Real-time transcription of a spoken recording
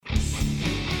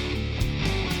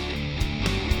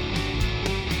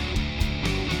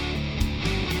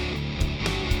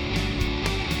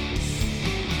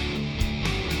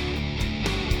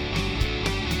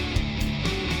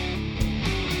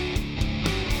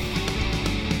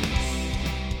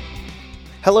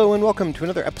Hello and welcome to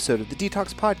another episode of the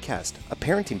Detox Podcast, a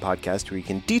parenting podcast where you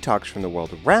can detox from the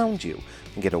world around you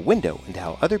and get a window into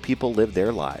how other people live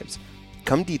their lives.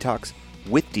 Come detox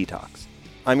with Detox.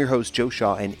 I'm your host, Joe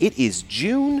Shaw, and it is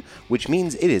June, which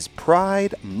means it is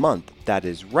Pride Month. That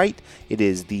is right. It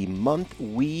is the month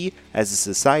we, as a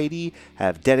society,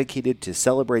 have dedicated to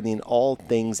celebrating all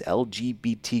things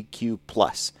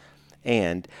LGBTQ+.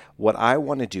 And what I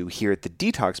want to do here at the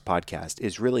Detox Podcast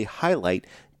is really highlight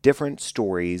different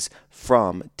stories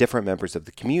from different members of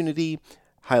the community,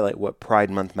 highlight what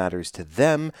Pride Month matters to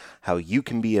them, how you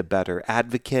can be a better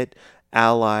advocate,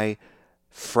 ally,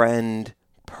 friend,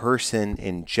 person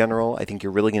in general. I think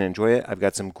you're really going to enjoy it. I've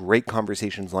got some great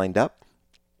conversations lined up.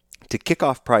 To kick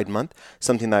off Pride Month,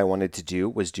 something that I wanted to do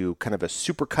was do kind of a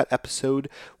supercut episode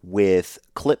with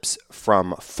clips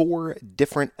from 4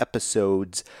 different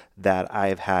episodes that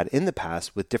I've had in the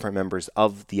past with different members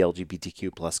of the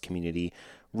LGBTQ plus community,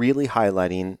 really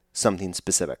highlighting something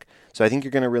specific. So I think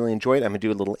you're going to really enjoy it. I'm going to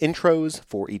do a little intros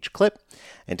for each clip.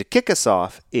 And to kick us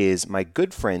off is my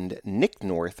good friend Nick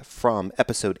North from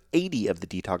episode 80 of the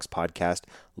Detox Podcast,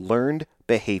 Learned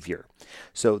Behavior.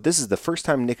 So this is the first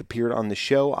time Nick appeared on the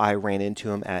show. I ran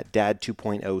into him at Dad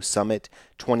 2.0 Summit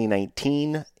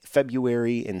 2019,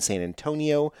 February in San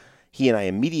Antonio. He and I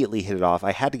immediately hit it off.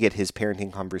 I had to get his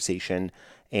parenting conversation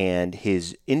and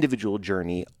his individual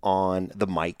journey on the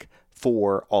mic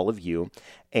for all of you.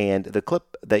 And the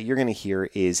clip that you're going to hear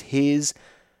is his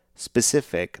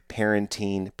specific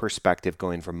parenting perspective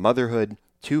going from motherhood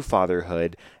to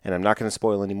fatherhood. And I'm not going to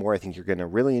spoil anymore. I think you're going to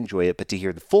really enjoy it. But to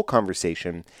hear the full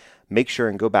conversation, make sure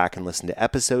and go back and listen to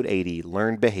episode 80,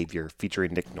 Learned Behavior,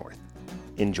 featuring Nick North.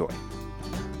 Enjoy.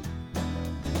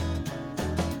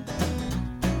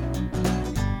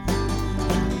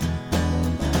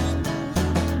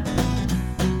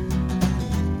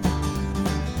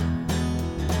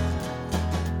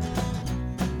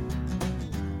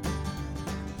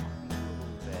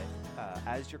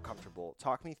 As you're comfortable,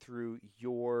 talk me through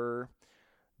your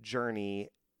journey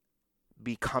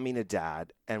becoming a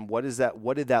dad, and what did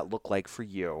that look like for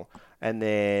you? And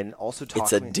then also talk.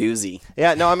 It's a doozy.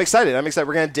 Yeah, no, I'm excited.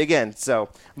 We're gonna dig in. So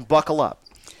buckle up.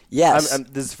 Yes.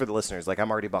 This is for the listeners. Like,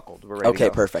 I'm already buckled. We're ready Okay, to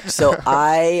go. perfect. So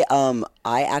I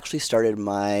actually started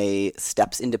my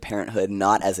steps into parenthood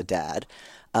not as a dad.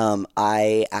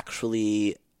 I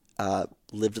actually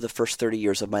lived the first 30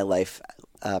 years of my life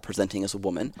presenting as a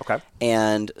woman. Okay.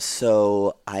 And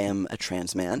so I am a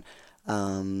trans man.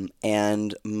 And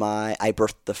I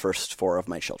birthed the first 4 of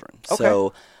my children. Okay.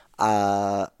 So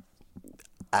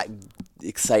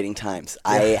exciting times.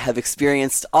 Yeah. I have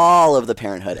experienced all of the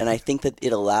parenthood, and I think that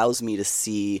it allows me to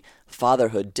see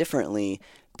fatherhood differently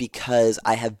because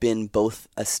I have been both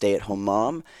a stay-at-home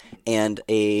mom and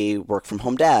a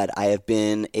work-from-home dad. I have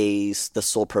been the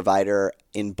sole provider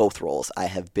in both roles. I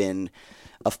have been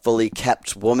a fully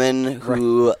kept woman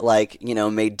who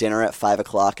made dinner at 5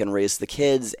 o'clock and raised the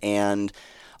kids, and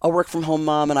a work from home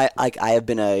mom. And I have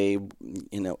been a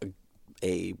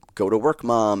go to work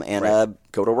mom and a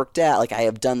go to work dad. Like, I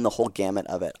have done the whole gamut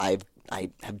of it. I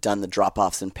have done the drop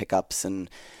offs and pickups and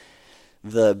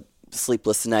the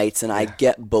sleepless nights, and I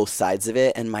get both sides of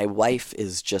it. And my wife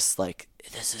is just like,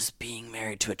 this is being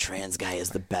married to a trans guy is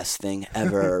the best thing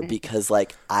ever because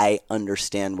I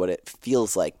understand what it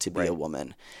feels like to be a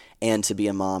woman and to be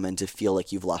a mom and to feel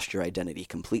like you've lost your identity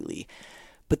completely.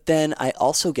 But then I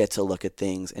also get to look at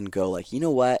things and go you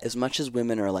know what? As much as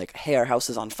women are like, hey, our house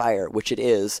is on fire, which it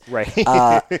is. Right.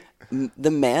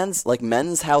 The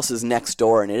men's house is next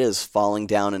door and it is falling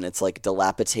down and it's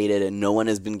dilapidated and no one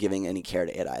has been giving any care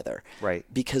to it either. Right.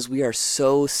 Because we are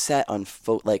so set on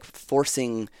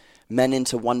forcing men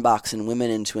into one box and women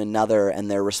into another,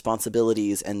 and their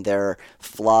responsibilities and their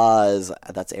flaws.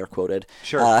 That's air quoted.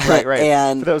 Sure. Right.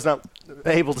 And for those not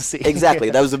able to see.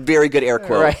 Exactly. That was a very good air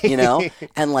quote. Right.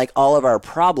 And all of our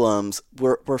problems,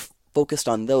 we're focused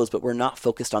on those, but we're not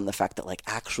focused on the fact that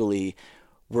actually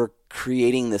we're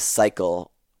creating this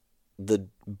cycle.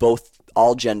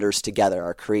 All genders together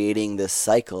are creating this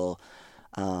cycle,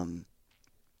 and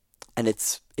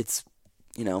it's.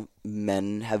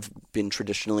 Men have been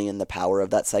traditionally in the power of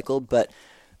that cycle, but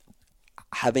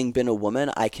having been a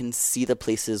woman, I can see the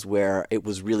places where it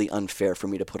was really unfair for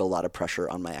me to put a lot of pressure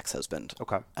on my ex-husband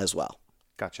as well.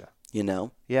 Gotcha.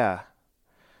 Yeah.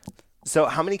 So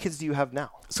how many kids do you have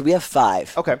now? So we have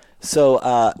 5. Okay.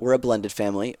 So we're a blended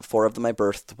family. 4 of them I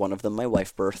birthed. 1 of them my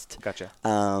wife birthed. Gotcha.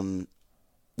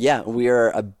 Yeah,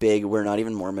 we're not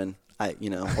even Mormon.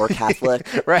 Or Catholic.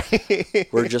 Right.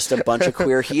 We're just a bunch of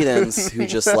queer heathens who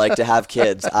just like to have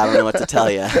kids. I don't know what to tell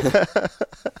you.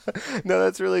 No,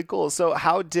 that's really cool. So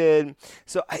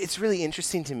it's really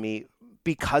interesting to me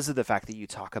because of the fact that you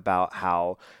talk about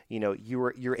how,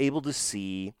 you're able to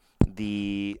see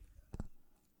the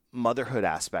motherhood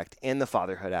aspect and the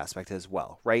fatherhood aspect as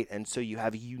well, right? And so you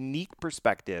have a unique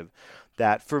perspective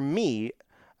that for me,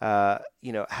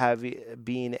 have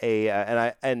being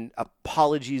and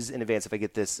apologies in advance if I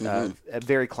get this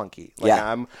very clunky.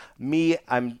 Like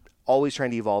I'm always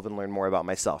trying to evolve and learn more about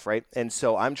myself, right? And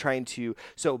so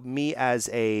me as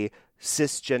a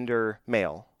cisgender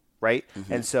male, right?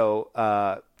 And so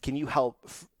can you help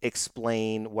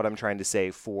explain what I'm trying to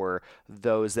say for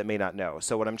those that may not know?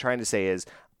 So what I'm trying to say is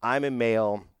I'm a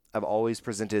male. I've always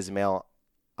presented as a male.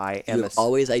 You've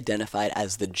always identified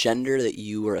as the gender that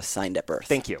you were assigned at birth.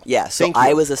 Thank you. Yeah, so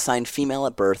I was assigned female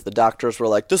at birth. The doctors were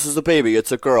like, this is a baby,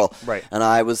 it's a girl. Right. And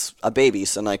I was a baby,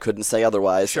 so I couldn't say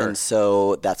otherwise. Sure. And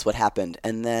so that's what happened.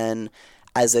 And then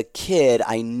as a kid,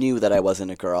 I knew that I wasn't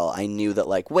a girl. I knew that,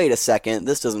 like, wait a second,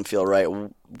 this doesn't feel right.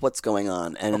 What's going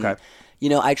on? And,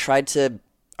 I tried to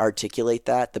articulate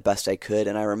that the best I could.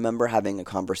 And I remember having a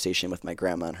conversation with my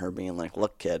grandma and her being like,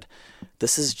 look, kid,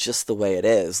 this is just the way it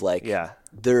is. Like,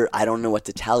 I don't know what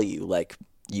to tell you. Like,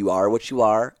 you are what you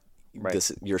are.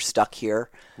 Right. You're stuck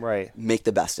here. Right. Make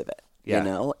the best of it.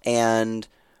 And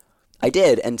I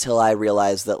did until I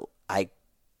realized that I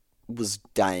was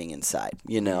dying inside,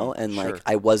 and like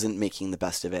I wasn't making the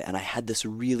best of it. And I had this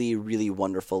really, really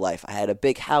wonderful life. I had a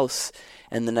big house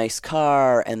and the nice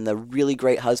car and the really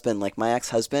great husband. Like, my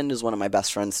ex-husband is one of my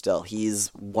best friends still. He's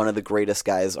one of the greatest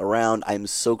guys around. I'm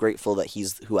so grateful that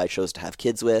he's who I chose to have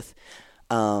kids with.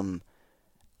 I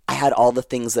had all the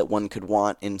things that one could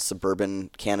want in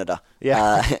suburban Canada.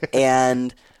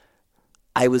 And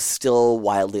I was still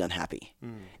wildly unhappy.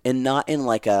 And not in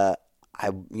like a I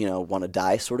want to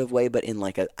die sort of way, but in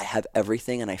like I have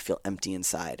everything and I feel empty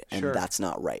inside, and that's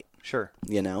not right. Sure.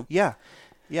 Yeah,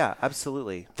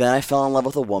 absolutely. Then I fell in love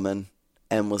with a woman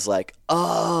and was like,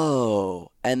 oh.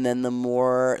 And then the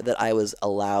more that I was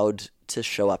allowed to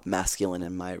show up masculine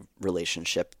in my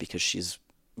relationship, because she's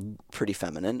pretty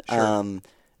feminine,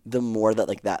 the more that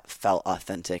like that felt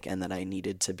authentic, and that I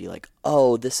needed to be like,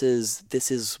 oh, this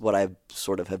is what I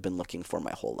sort of have been looking for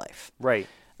my whole life. Right.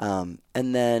 And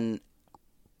then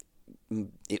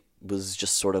it was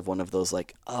just sort of one of those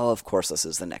like, oh, of course this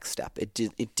is the next step. It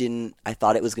didn't, I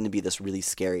thought it was going to be this really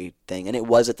scary thing. And it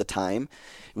was at the time.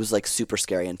 It was like super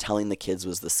scary, and telling the kids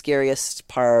was the scariest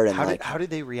part. And how did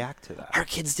they react to that? Our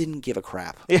kids didn't give a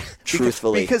crap,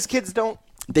 truthfully. Because kids don't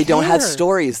don't have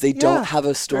stories. They don't have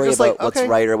a story about like, what's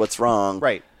right or what's wrong.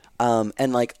 Right.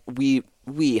 And like we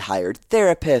hired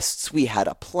therapists. We had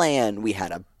a plan. We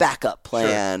had a backup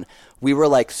plan. We were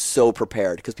like so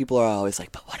prepared, because people are always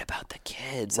like, but what about the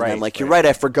kids? And I'm like, you're right.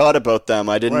 I forgot about them.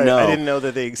 I didn't know. I didn't know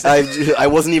that they existed. I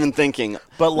wasn't even thinking.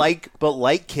 But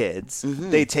like kids,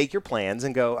 they take your plans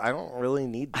and go, I don't really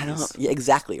need these.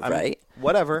 Exactly. Right.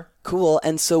 Whatever. Cool.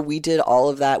 And so we did all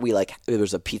of that. There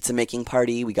was a pizza making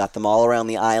party. We got them all around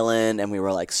the island, and we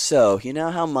were like, so, you know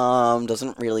how mom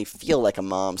doesn't really feel like a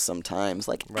mom sometimes?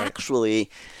 Like, actually,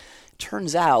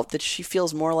 turns out that she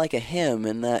feels more like a him,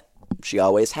 and that she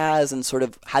always has, and sort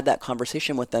of had that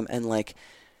conversation with them. And like,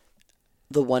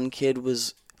 the one kid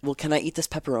was, well, can I eat this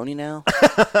pepperoni now?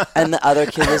 And the other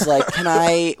kid was like,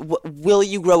 will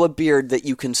you grow a beard that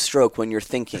you can stroke when you're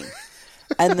thinking?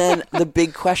 And then the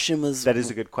big question was... That is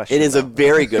a good question. It is a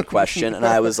very good question. And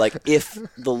I was like, if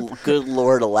the good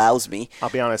Lord allows me... I'll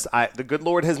be honest, the good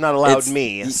Lord has not allowed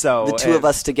me, so... The two of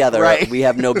us together, we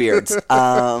have no beards.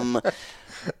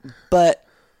 But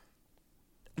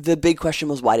the big question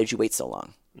was, why did you wait so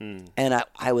long? And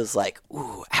I was like,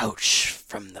 ooh, ouch,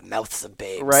 from the mouths of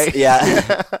babes. Right.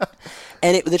 Yeah.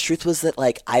 And the truth was that,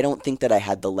 like, I don't think that I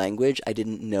had the language. I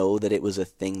didn't know that it was a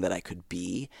thing that I could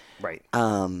be. Right.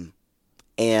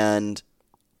 And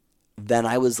then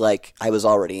I was like, I was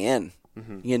already in,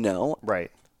 Right.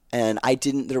 And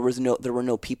there were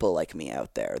no people like me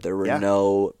out there. There were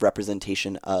no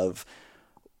representation of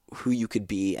who you could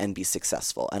be and be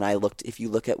successful. And if you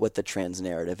look at what the trans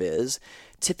narrative is,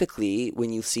 typically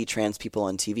when you see trans people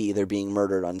on TV, they're being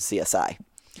murdered on CSI.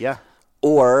 Yeah.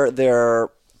 Or they're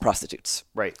prostitutes.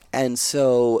 Right. And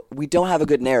so we don't have a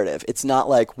good narrative. It's not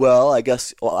like, well, I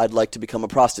guess I'd like to become a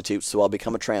prostitute, so I'll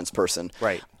become a trans person.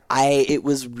 Right. It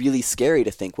was really scary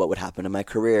to think what would happen to my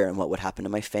career, and what would happen to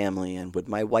my family, and would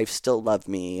my wife still love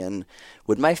me, and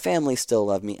would my family still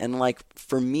love me? And like,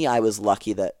 for me, I was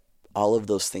lucky that all of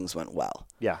those things went well.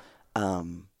 Yeah.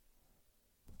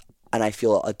 And I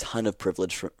feel a ton of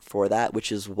privilege for that,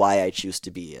 which is why I choose to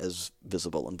be as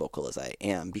visible and vocal as I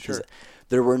am, because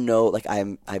there were no, like,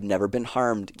 I've never been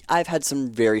harmed. I've had some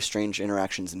very strange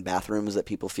interactions in bathrooms that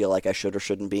people feel like I should or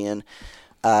shouldn't be in.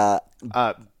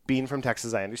 Being from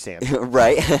Texas, I understand.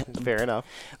 Right? Fair enough.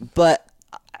 But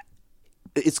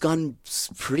it's gone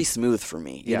pretty smooth for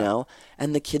me, you know?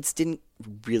 And the kids didn't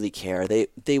really care.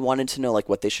 They wanted to know like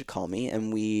what they should call me,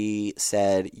 and we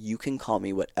said, you can call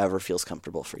me whatever feels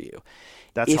comfortable for you.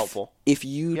 That's helpful. If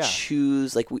you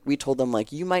choose, like we told them,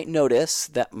 like, you might notice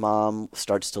that mom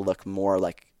starts to look more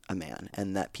like a man,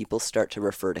 and that people start to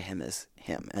refer to him as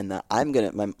him, and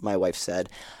that my wife said,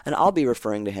 and I'll be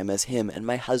referring to him as him and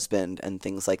my husband and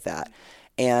things like that.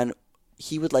 And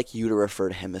he would like you to refer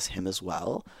to him as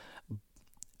well.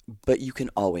 But you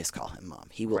can always call him mom.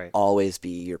 He will always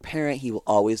be your parent. He will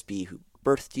always be who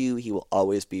birthed you. He will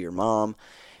always be your mom.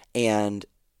 And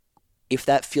if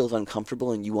that feels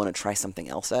uncomfortable and you want to try something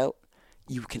else out,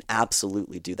 you can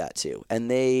absolutely do that too. And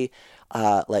they,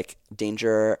 like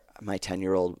Danger, my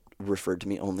 10-year-old, referred to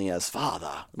me only as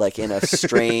father, like in a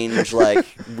strange, like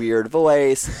weird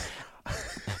voice.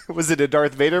 Was it a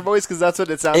Darth Vader voice? Because that's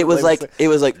what it sounded like. It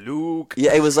was like Luke.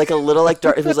 Yeah, it was like a little like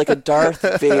it was like a Darth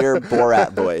Vader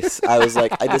Borat voice. I was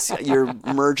like, you're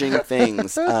merging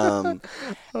things.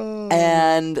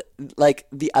 And like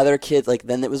the other kids, like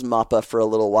then it was Mappa for a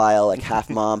little while, like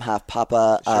half mom, half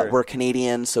papa. We're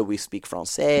Canadian, so we speak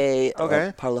français.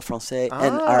 Okay. Parle français.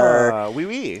 And our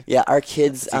oui. Yeah, our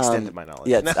kids. That's the extent of my knowledge.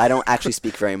 Yeah, I don't actually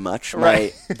speak very much.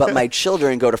 Right. But my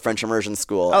children go to French immersion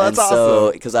school. Oh, that's and so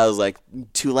awesome. because I was like,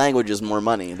 2 languages, more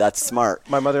money. That's smart.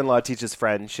 My mother-in-law teaches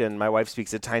French, and my wife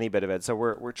speaks a tiny bit of it. So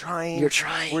we're trying. You're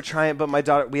trying. We're trying. But my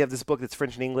daughter, we have this book that's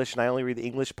French and English, and I only read the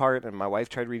English part. And my wife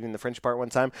tried reading the French part one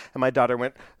time, and my daughter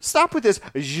went, "Stop with this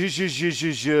stuff.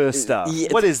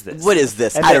 What is this? What is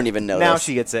this? And I don't even know. Now this.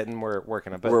 she gets it, and we're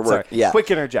working on it. But We're sorry, yeah. Quick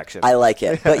interjection. I like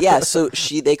it. But yeah, so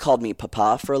they called me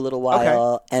Papa for a little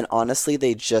while, and honestly,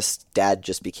 Dad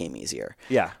just became easier.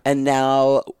 Yeah. And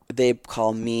now they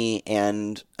call me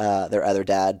and their other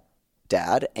dad,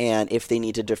 and if they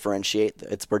need to differentiate,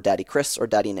 we're Daddy Chris or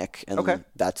Daddy Nick, and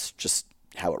that's just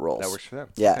how it rolls. That works for them.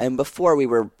 Yeah, and before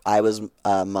I was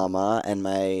Mama, and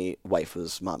my wife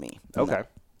was Mommy. That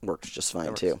worked just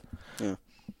fine too. Yeah.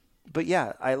 But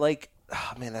yeah, I like.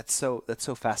 Oh man, that's so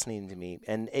fascinating to me,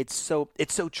 and it's so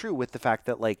true with the fact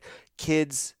that like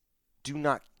kids do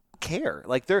not care.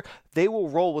 Like they will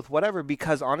roll with whatever,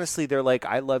 because honestly they're like,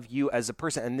 I love you as a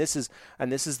person, and this is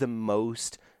the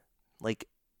most like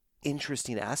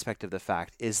interesting aspect of the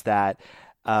fact is that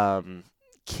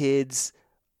kids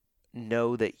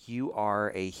know that you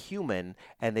are a human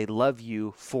and they love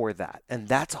you for that, and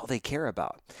that's all they care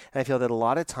about. And I feel that a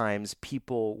lot of times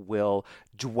people will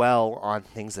dwell on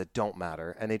things that don't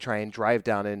matter, and they try and drive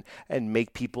down and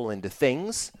make people into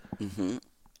things,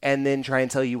 and then try and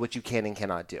tell you what you can and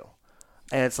cannot do.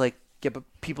 And it's like, yeah, but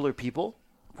people are people.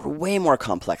 We're way more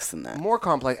complex than that. More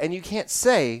complex, and you can't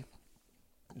say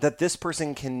that this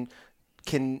person can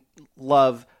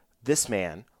love this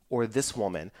man or this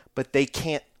woman, but they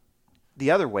can't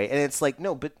the other way. And it's like,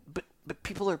 no, but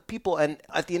people are people, and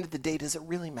at the end of the day, does it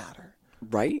really matter?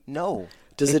 Right? No.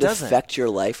 Does it affect your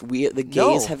life? The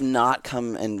gays have not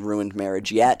come and ruined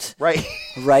marriage yet. Right.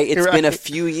 Right? It's been a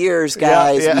few years,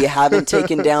 guys. We haven't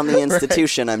taken down the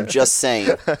institution. I'm just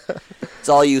saying. It's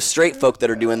all you straight folk that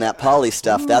are doing that poly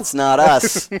stuff. That's not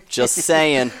us. Just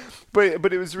saying.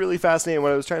 But it was really fascinating.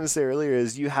 What I was trying to say earlier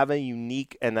is you have a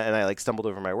unique, and I like stumbled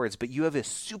over my words, but you have a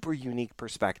super unique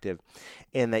perspective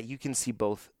in that you can see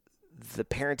both the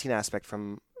parenting aspect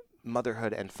from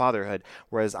motherhood and fatherhood,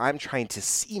 whereas I'm trying to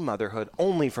see motherhood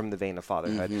only from the vein of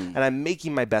fatherhood, and I'm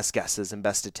making my best guesses and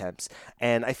best attempts,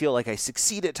 and I feel like I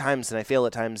succeed at times and I fail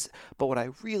at times, but what I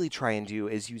really try and do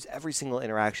is use every single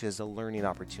interaction as a learning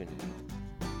opportunity.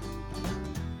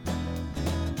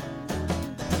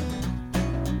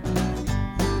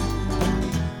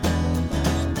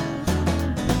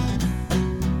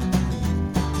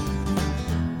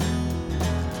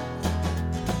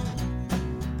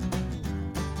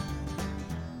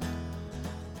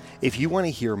 If you want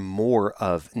to hear more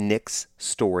of Nick's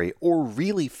story or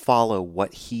really follow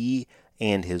what he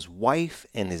and his wife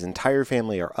and his entire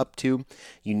family are up to,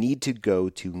 you need to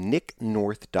go to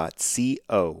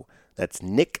nicknorth.co. That's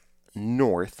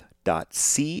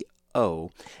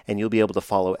nicknorth.co, and you'll be able to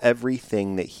follow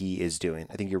everything that he is doing.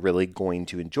 I think you're really going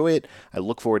to enjoy it. I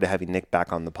look forward to having Nick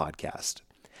back on the podcast.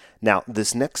 Now,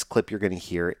 this next clip you're going to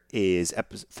hear is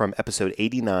from episode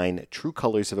 89, True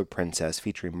Colors of a Princess,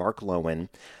 featuring Mark Loewen.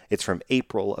 It's from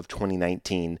April of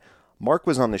 2019. Mark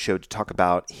was on the show to talk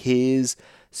about his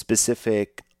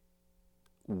specific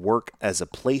work as a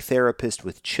play therapist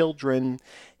with children,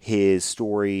 his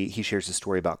story. He shares a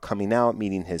story about coming out,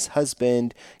 meeting his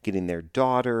husband, getting their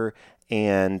daughter,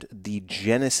 and the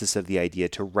genesis of the idea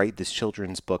to write this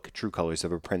children's book, True Colors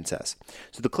of a Princess.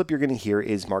 So the clip you're going to hear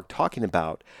is Mark talking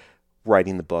about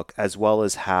writing the book, as well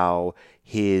as how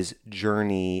his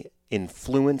journey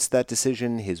influenced that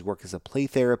decision. His work as a play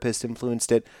therapist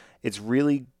influenced it. It's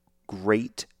really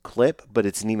great clip, but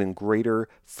it's an even greater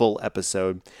full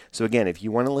episode. So again, if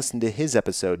you want to listen to his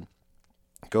episode,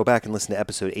 go back and listen to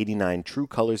episode 89, True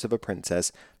Colors of a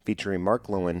Princess, featuring Mark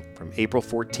Loewen from April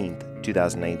 14th,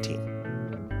 2019.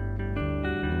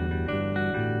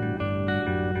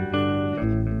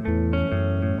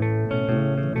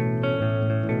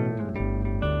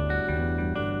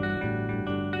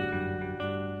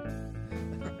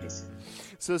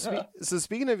 So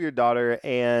speaking of your daughter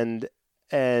and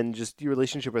just your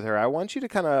relationship with her, I want you to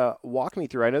kind of walk me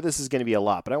through. I know this is going to be a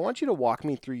lot, but I want you to walk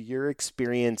me through your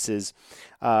experiences.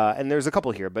 And there's a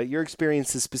couple here, but your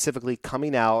experiences specifically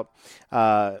coming out,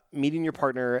 meeting your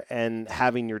partner, and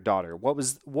having your daughter. What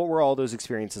were all those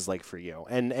experiences like for you?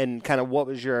 And kind of what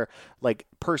was your like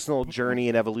personal journey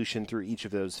and evolution through each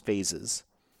of those phases?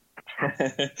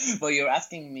 Well, you're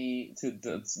asking me to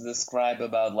describe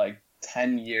about like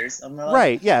 10 years of my life.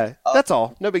 Right, yeah. That's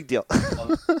all. No big deal.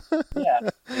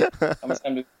 Yeah. How much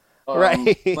time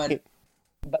right.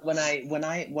 But when I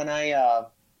I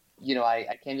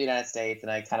came to the United States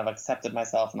and I kind of accepted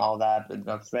myself and all that, and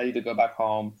I was ready to go back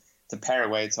home to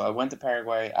Paraguay. So I went to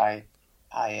Paraguay. I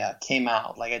came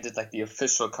out, like I did like the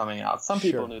official coming out. Some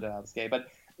people knew that I was gay, but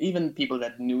even people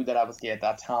that knew that I was gay at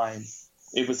that time,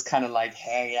 it was kind of like,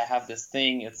 hey, I have this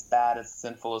thing. It's bad. It's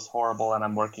sinful. It's horrible, and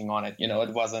I'm working on it.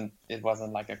 It wasn't like it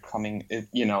wasn't like,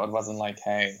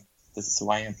 hey, this is who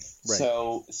I am. Right.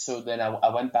 So then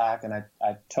I went back and I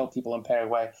told people in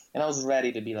Paraguay, and I was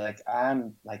ready to be like,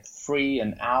 I'm like free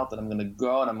and out, and I'm gonna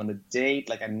go and I'm gonna date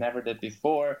like I never did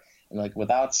before, and like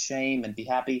without shame and be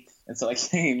happy. And so I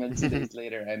came, and 2 days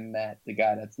later I met the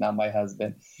guy that's now my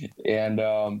husband,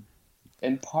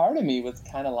 and part of me was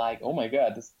kind of like, oh my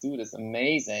God, this dude is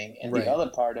amazing. And the other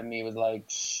part of me was like,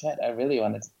 shit, I really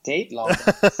wanted to date longer.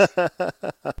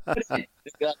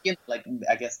 Like,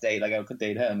 I guess date, like I could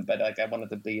date him, but like I wanted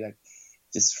to be like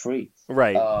just free.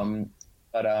 Right.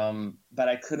 But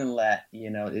I couldn't let,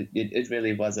 it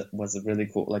really was a really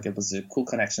cool, like it was a cool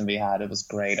connection we had. It was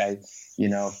great. The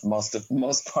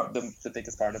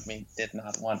biggest part of me did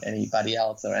not want anybody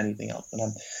else or anything else than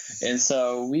him. And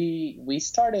so we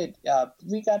started,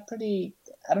 we got pretty,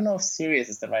 I don't know if serious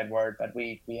is the right word, but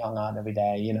we hung out every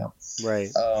day, Right.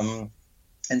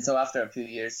 And so after a few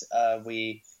years,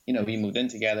 we moved in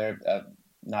together,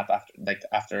 not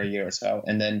after a year or so.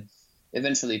 And then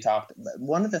eventually talked.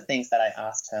 One of the things that I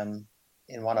asked him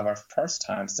in one of our first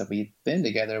times that we'd been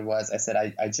together was, I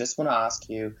said, I just want to ask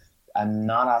you, I'm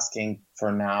not asking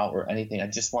for now or anything. I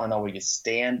just want to know where you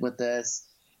stand with this.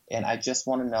 And I just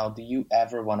want to know, do you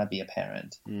ever want to be a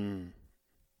parent? Mm.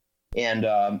 And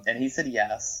he said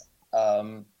yes.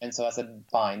 And so I said,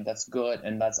 fine, that's good.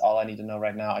 And that's all I need to know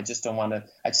right now. I just didn't want to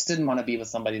be with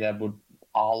somebody that would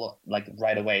all like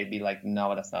right away be like,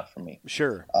 no, that's not for me.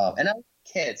 Sure. And I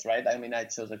kids, right? I mean, I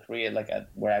chose a career like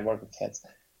where I work with kids.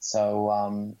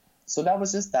 So that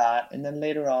was just that. And then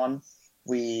later on,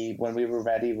 when we were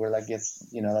ready, we're like,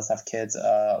 let's have kids,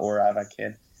 or have a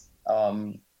kid.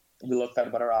 We looked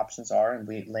at what our options are, and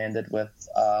we landed with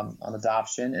on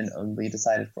adoption, and we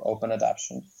decided for open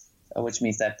adoption, which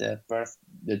means that the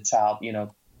child,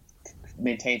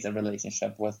 maintains a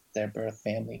relationship with their birth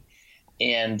family,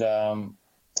 and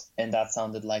that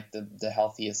sounded like the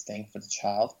healthiest thing for the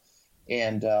child.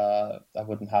 And I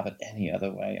wouldn't have it any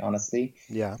other way, honestly.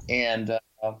 Yeah. And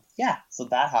so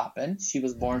that happened. She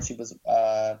was born. She was.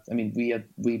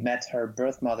 We met her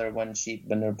birth mother when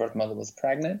her birth mother was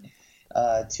pregnant,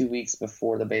 2 weeks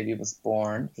before the baby was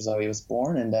born. Zoe was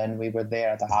born, and then we were there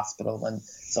at the hospital when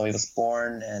Zoe was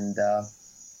born, and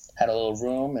had a little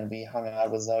room, and we hung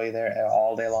out with Zoe there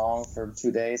all day long for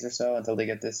 2 days or so until they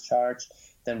get discharged.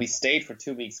 Then we stayed for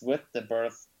 2 weeks with the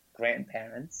birth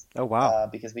grandparents. Oh wow!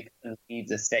 Because we couldn't leave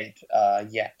the state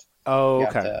yet. Oh,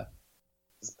 okay.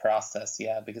 This process,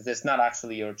 because it's not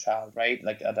actually your child, right?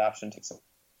 Like adoption takes a while.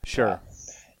 Sure.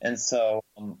 And so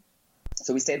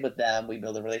we stayed with them. We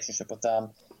built a relationship with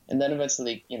them, and then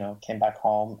eventually, came back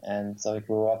home, and so we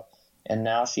grew up. And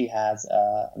now she has,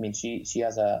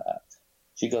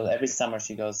 she goes every summer.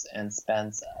 She goes and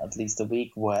spends at least a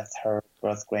week with her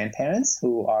birth grandparents,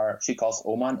 who she calls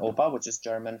Oma and Opa, which is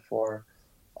German for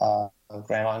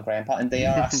grandma and grandpa, and they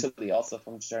are actually also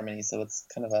from Germany, so it's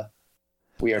kind of a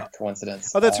weird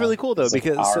coincidence. Oh, that's really cool though,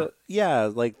 because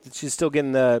like she's still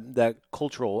getting that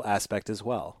cultural aspect as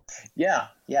well. Yeah.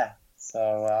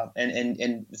 So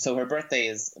and so her birthday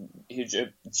is she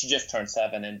just turned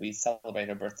 7, and we celebrate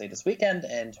her birthday this weekend.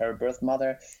 And her birth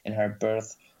mother and her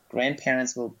birth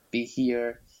grandparents will be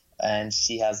here. And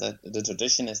she has the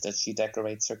tradition is that she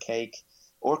decorates her cake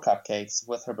or cupcakes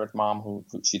with her birth mom, who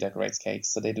she decorates cakes.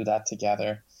 So they do that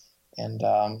together, and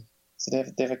so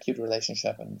they have a cute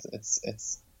relationship, and it's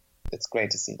great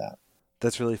to see that.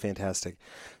 That's really fantastic.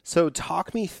 So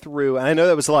talk me through, and I know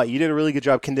that was a lot. You did a really good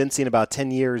job condensing about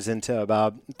 10 years into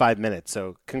about 5 minutes.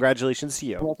 So congratulations to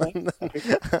you.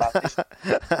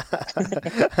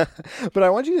 But I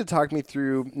want you to talk me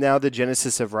through now the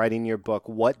genesis of writing your book.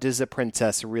 What does a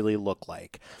princess really look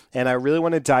like? And I really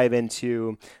want to dive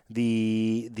into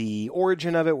the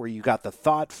origin of it, where you got the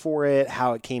thought for it,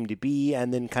 how it came to be,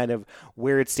 and then kind of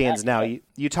where it stands now.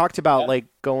 You talked about like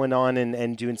going on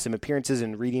and doing some appearances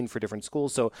and reading for different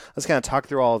schools. So let's kind of talk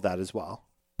through all of that as well.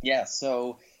 Yeah.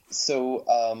 So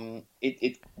the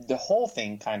whole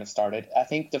thing kind of started. I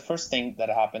think the first thing that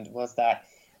happened was that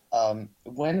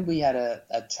when we had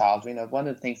a child, one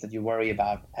of the things that you worry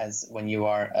about as when you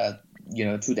are a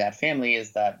two-dad family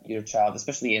is that your child,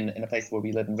 especially in a place where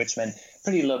we live in Richmond,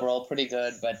 pretty liberal, pretty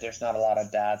good, but there's not a lot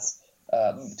of dads,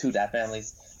 two-dad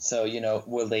families. So,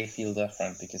 will they feel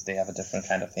different because they have a different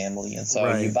kind of family? And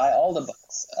so you buy all the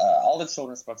books, all the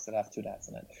children's books that have two dads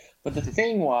in it. But the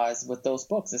thing was with those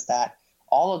books is that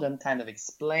all of them kind of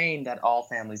explain that all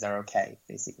families are okay,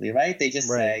 basically, right? They just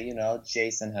say,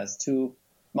 Jason has two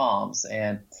moms,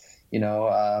 and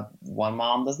one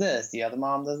mom does this, the other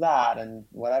mom does that, and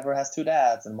whatever has two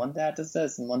dads, and one dad does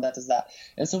this and one dad does that.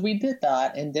 And so we did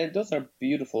that, and those are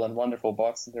beautiful and wonderful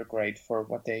books, and they're great for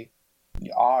what they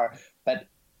are.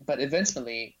 But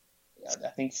eventually, I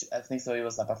think Zoe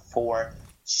was about 4.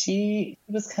 She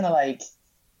was kind of like,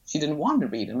 she didn't want to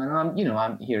read, and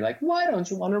I'm here like, why don't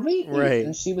you want to read? Right.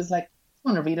 And she was like, I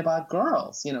want to read about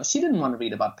girls. She didn't want to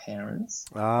read about parents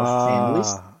or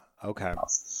families. Okay.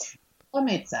 That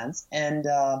made sense. And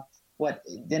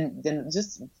then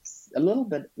just a little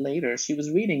bit later, she was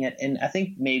reading it, and I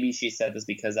think maybe she said this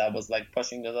because I was like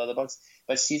pushing those other books,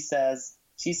 but she said,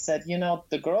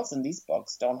 the girls in these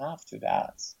books don't have two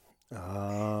dads.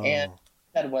 Oh. And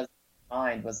that was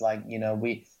mind was like,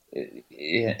 we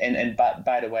and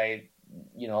by the way,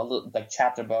 a little, like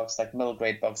chapter books, like middle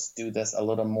grade books do this a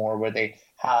little more, where they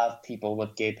have people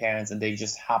with gay parents and they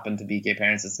just happen to be gay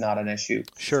parents. It's not an issue.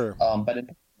 Sure. But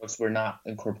in books, we're not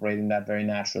incorporating that very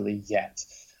naturally yet.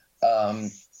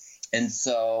 And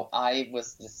so I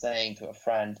was just saying to a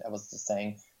friend,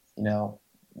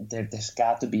 there's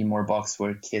got to be more books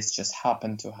where kids just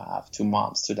happen to have two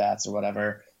moms, two dads, or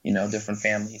whatever, different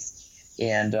families.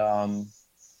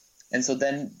 And so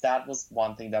then that was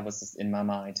one thing that was just in my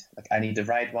mind. Like, I need to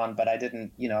write one, but I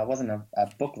didn't, I wasn't a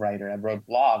book writer. I wrote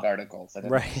blog articles.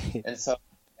 Right. And so,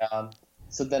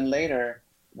 so then later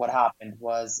what happened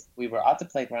was we were at the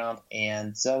playground,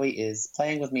 and Zoe is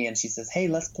playing with me, and she says, hey,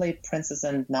 let's play Princess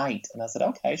and Knight. And I said,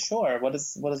 okay, sure. What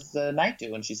does the knight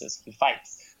do? And she says, he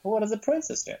fights. Well, what does the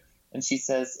princess do? And she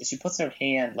says, she puts her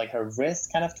hand, like her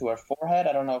wrist, kind of to her forehead.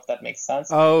 I don't know if that makes sense.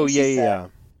 Oh, yeah.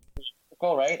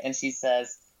 Cool, right? And she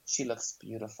says, she looks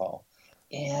beautiful.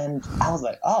 And I was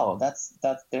like, oh, that's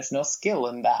there's no skill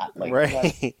in that. Like,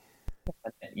 right.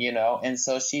 And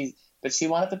so she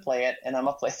wanted to play it, and I'm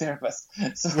a play therapist.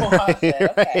 So I said,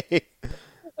 okay,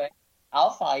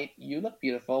 I'll fight, you look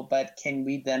beautiful, but can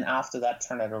we then after that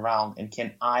turn it around, and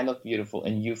can I look beautiful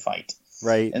and you fight?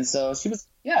 Right. And so she was,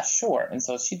 yeah, sure. And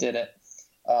so she did it.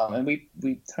 And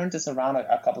we turned this around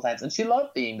a couple times, and she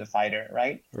loved being the fighter,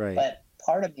 right? Right. But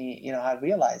part of me, I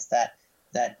realized that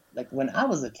like when I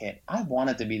was a kid, I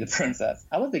wanted to be the princess.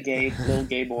 I was the little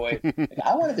gay boy. Like,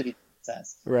 I wanted to be the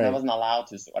princess. Right. And I wasn't allowed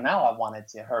to. So now I wanted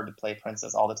her to play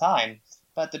princess all the time.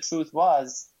 But the truth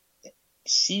was,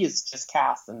 she is just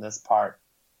cast in this part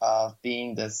of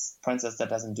being this princess that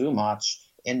doesn't do much.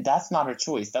 And that's not her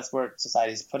choice. That's where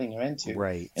society is putting her into.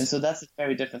 Right. And so that's a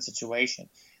very different situation.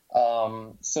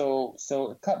 So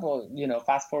a couple,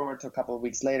 fast forward to a couple of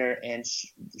weeks later, and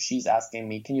she's asking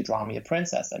me, can you draw me a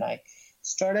princess? And I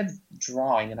started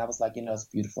drawing, and I was like, it's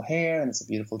beautiful hair, and it's a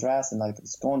beautiful dress, and like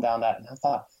it's going down that. And I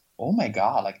thought, oh my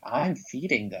God, like I'm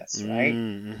feeding this, right?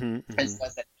 Mm-hmm. And so I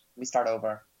said, we start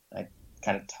over. I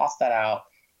kind of tossed that out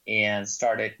and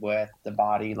started with the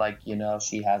body. Like,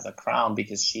 she has a crown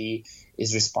because she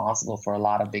is responsible for a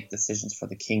lot of big decisions for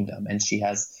the kingdom. And she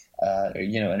has,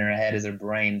 in her head is her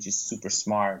brain. She's super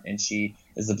smart, and she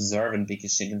is observant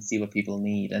because she can see what people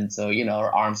need. And so,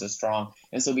 her arms are strong.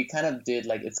 And so we kind of did,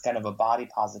 like, it's kind of a body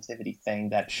positivity thing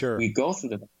that Sure. we go through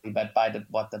the body, but by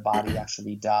what the body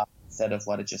actually does. instead of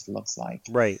what it just looks like.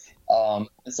 Right. And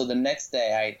so the next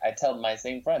day I tell my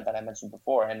same friend that I mentioned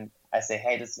before, and I say,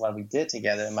 hey, this is what we did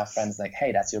together. And my friend's like,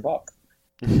 hey, that's your book.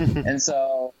 And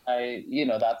so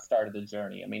that started the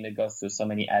journey. I mean, it goes through so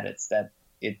many edits that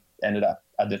it ended up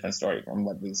a different story from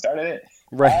what we started it.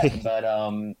 Right. But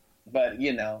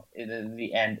in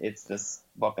the end, it's this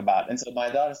book about. And so my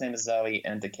daughter's name is Zoe,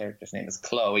 and the character's name is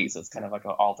Chloe. So it's kind of like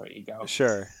an alter ego.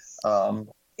 Sure.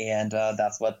 And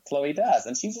that's what Chloe does.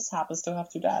 And she just happens to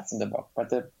have two dads in the book, but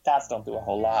the dads don't do a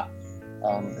whole lot.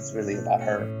 It's really about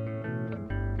her.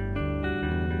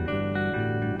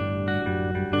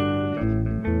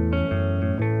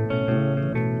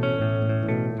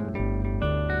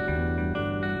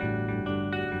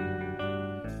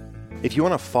 If you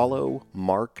want to follow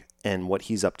Mark and what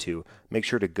he's up to, make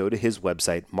sure to go to his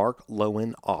website,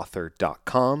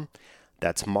 marklowenauthor.com.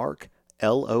 That's Mark,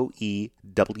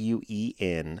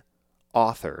 Loewen,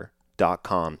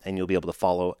 author.com. And you'll be able to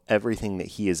follow everything that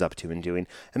he is up to and doing.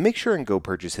 And make sure and go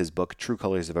purchase his book, True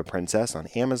Colors of a Princess, on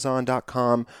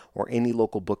Amazon.com or any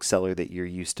local bookseller that you're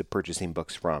used to purchasing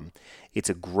books from. It's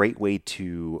a great way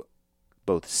to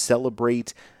both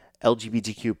celebrate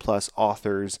LGBTQ plus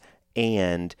authors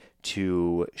and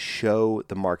to show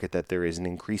the market that there is an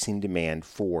increasing demand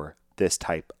for this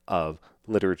type of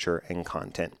literature and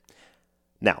content.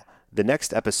 Now, the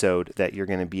next episode that you're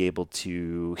going to be able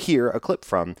to hear a clip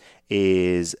from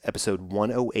is episode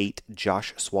 108,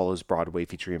 Josh Swallows Broadway,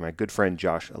 featuring my good friend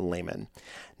Josh Lamon.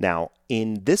 Now,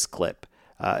 in this clip,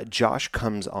 Josh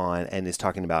comes on and is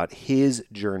talking about his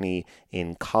journey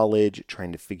in college,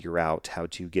 trying to figure out how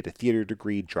to get a theater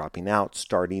degree, dropping out,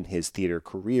 starting his theater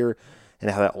career,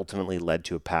 and how that ultimately led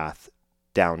to a path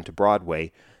down to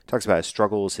Broadway. Talks about his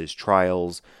struggles, his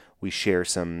trials. We share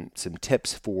some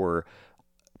tips for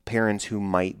parents who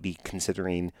might be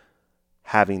considering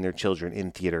having their children in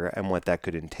theater and what that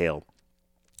could entail.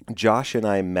 Josh and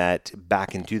I met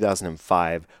back in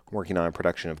 2005 working on a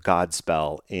production of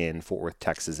Godspell in Fort Worth,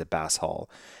 Texas at Bass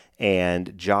Hall.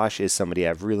 And Josh is somebody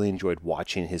I've really enjoyed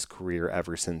watching his career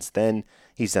ever since then.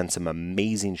 He's done some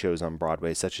amazing shows on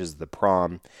Broadway, such as The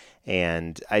Prom.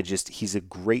 And he's a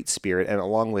great spirit. And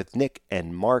along with Nick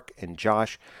and Mark and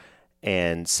Josh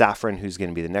and Saffron, who's going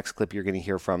to be the next clip you're going to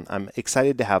hear from, I'm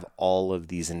excited to have all of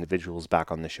these individuals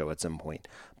back on the show at some point.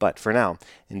 But for now,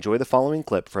 enjoy the following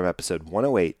clip from episode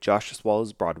 108, Josh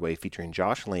Swallows Broadway, featuring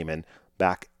Josh Lamon,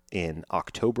 back in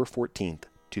October 14th,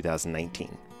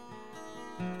 2019.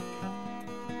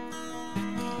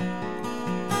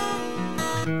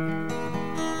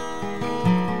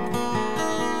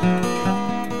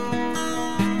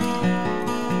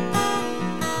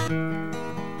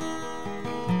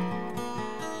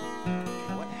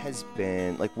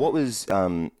 What was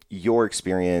your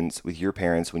experience with your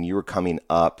parents when you were coming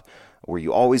up? Were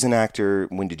you always an actor?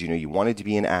 When did you know you wanted to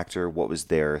be an actor? What was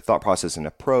their thought process and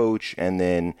approach? And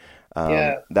then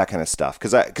that kind of stuff.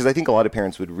 Because I think a lot of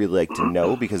parents would really like to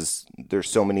know, because there's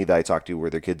so many that I talk to where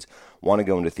their kids want to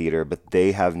go into theater, but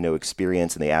they have no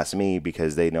experience, and they ask me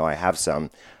because they know I have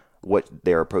some, what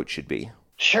their approach should be.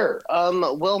 Sure.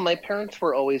 Well, my parents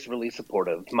were always really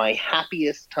supportive. My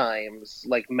happiest times,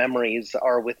 memories,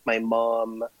 are with my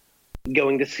mom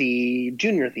going to see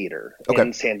junior theater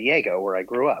in San Diego, where I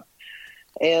grew up.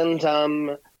 And,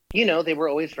 they were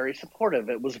always very supportive.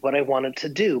 It was what I wanted to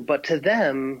do. But to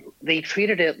them, they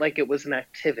treated it like it was an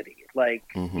activity.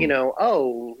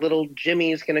 Little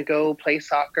Jimmy's going to go play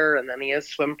soccer, and then he has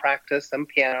swim practice and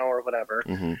piano or whatever.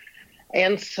 Mm-hmm.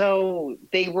 And so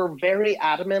they were very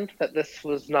adamant that this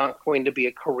was not going to be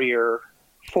a career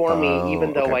for me,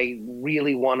 even though I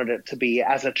really wanted it to be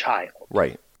as a child.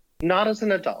 Right. Not as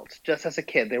an adult, just as a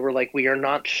kid. They were like, we are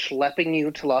not schlepping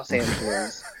you to Los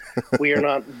Angeles. We are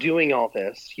not doing all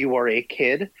this. You are a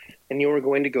kid, and you are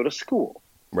going to go to school.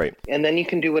 Right. And then you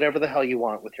can do whatever the hell you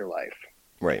want with your life.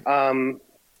 Right. And,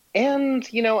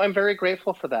 I'm very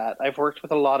grateful for that. I've worked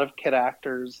with a lot of kid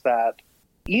actors that,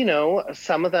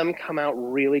 some of them come out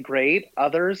really great.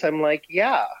 Others, I'm like,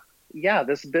 yeah,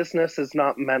 this business is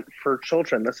not meant for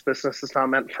children. This business is not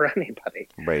meant for anybody.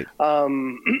 Right.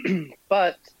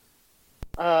 But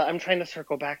I'm trying to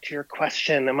circle back to your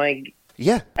question.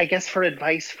 Yeah. I guess for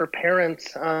advice for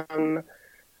parents,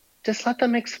 just let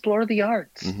them explore the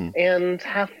arts and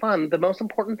have fun. The most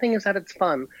important thing is that it's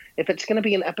fun. If it's going to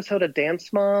be an episode of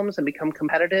Dance Moms and become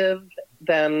competitive,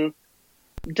 then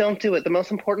don't do it. The most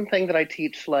important thing that I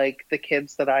teach, the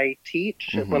kids that I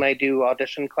teach when I do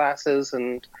audition classes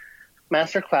and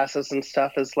master classes and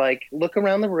stuff, is look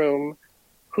around the room.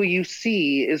 Who you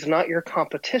see is not your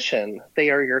competition. They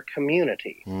are your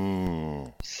community.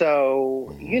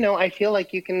 So, I feel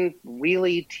like you can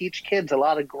really teach kids a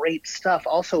lot of great stuff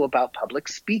also about public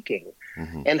speaking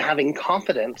and having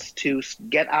confidence to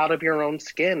get out of your own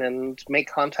skin and make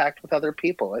contact with other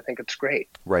people. I think it's great.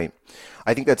 Right.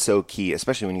 I think that's so key,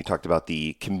 especially when you talked about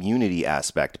the community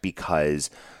aspect, because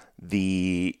what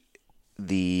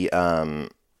am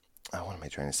I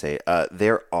trying to say?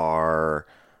 There are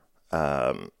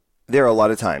a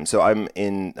lot of times. So I'm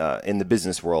in the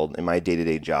business world in my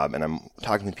day-to-day job, and I'm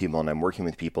talking with people and I'm working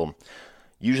with people.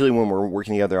 Usually when we're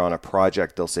working together on a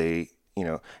project, they'll say,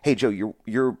 hey, Joe,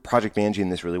 you're project managing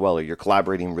this really well, or you're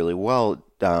collaborating really well.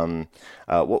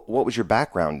 What was your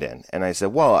background in? And I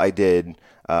said, well, I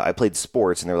played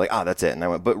sports. And they're like, that's it. And I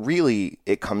went, but really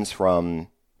it comes from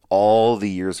all the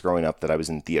years growing up that I was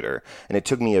in theater. And it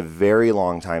took me a very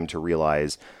long time to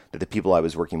realize that the people I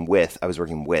was working with,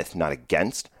 not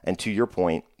against. And to your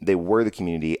point, they were the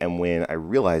community. And when I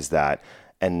realized that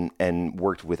and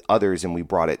worked with others and we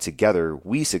brought it together,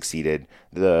 we succeeded.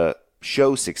 The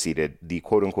show succeeded. The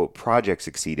quote unquote project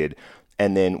succeeded.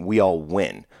 And then we all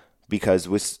win. Because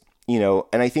with, and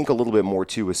I think a little bit more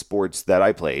too with sports that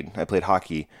I played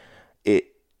hockey.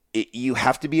 You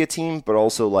have to be a team, but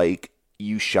also like,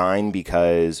 you shine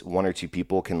because one or two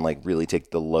people can like really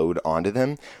take the load onto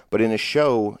them. But in a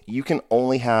show, you can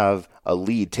only have a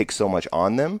lead take so much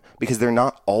on them because they're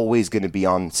not always going to be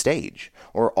on stage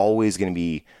or always going to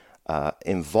be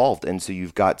involved. And so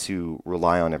you've got to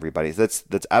rely on everybody. That's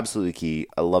absolutely key.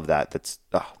 I love that. That's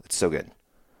so good.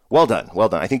 Well done.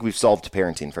 I think we've solved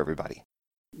parenting for everybody.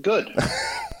 Good.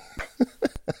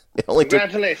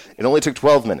 Congratulations. It only took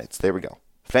 12 minutes. There we go.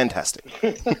 Fantastic.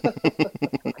 And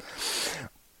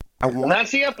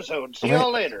that's the episode. See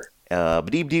y'all later.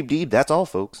 Deep. That's all,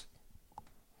 folks.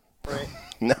 Right.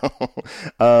 No.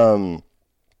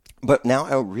 But now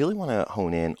I really want to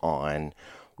hone in on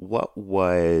what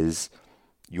was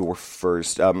your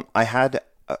first. I had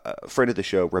a friend of the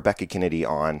show, Rebecca Kennedy,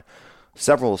 on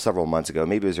several months ago,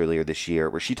 maybe it was earlier this year,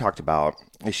 where she talked about,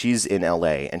 she's in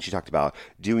LA, and she talked about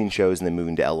doing shows and then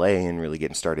moving to LA and really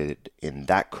getting started in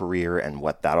that career and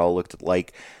what that all looked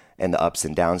like and the ups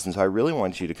and downs. And so I really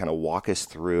wanted you to kind of walk us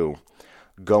through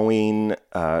going,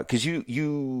 because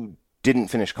you didn't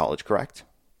finish college, correct?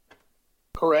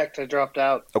 Correct. I dropped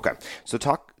out. Okay. So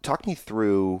talk me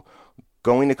through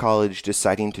going to college,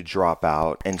 deciding to drop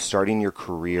out, and starting your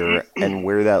career and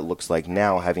where that looks like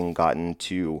now, having gotten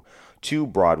to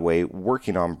Broadway,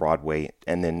 working on Broadway,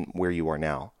 and then where you are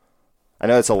now. I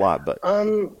know it's a lot, but...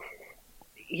 Well,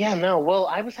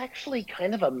 I was actually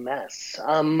kind of a mess.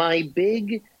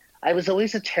 I was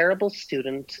always a terrible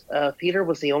student. Theater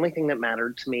was the only thing that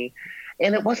mattered to me.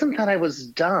 And it wasn't that I was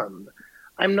dumb.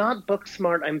 I'm not book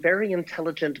smart. I'm very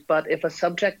intelligent, but if a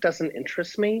subject doesn't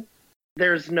interest me,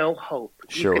 there's no hope.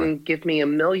 Sure. You can give me a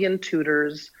million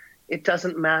tutors. It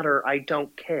doesn't matter. I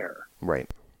don't care. Right.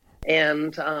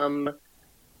 And,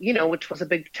 which was a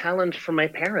big challenge for my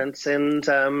parents. And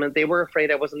they were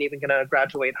afraid I wasn't even going to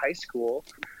graduate high school.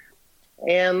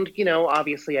 And,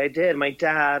 obviously I did. My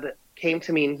dad came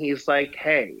to me and he's like,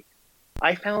 hey,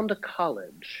 I found a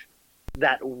college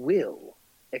that will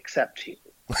accept you.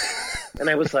 And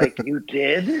I was like, you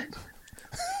did?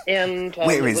 And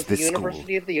where it is was this the University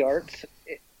school? of the Arts.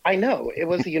 I know. It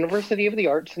was the University of the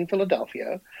Arts in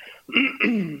Philadelphia.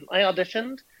 I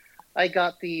auditioned. I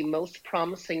got the most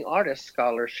promising artist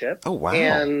scholarship. Oh, wow.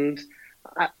 And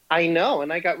I know,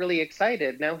 and I got really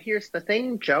excited. Now, here's the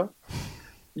thing, Joe.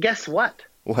 Guess what?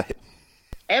 What?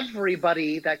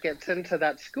 Everybody that gets into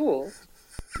that school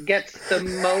gets the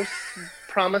most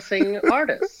promising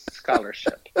artist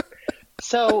scholarship.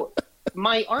 So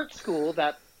my art school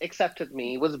that accepted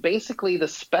me was basically the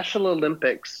Special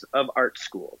Olympics of art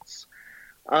schools.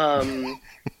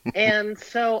 And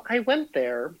so I went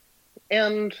there,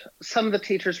 and some of the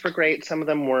teachers were great, some of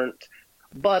them weren't.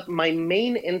 But my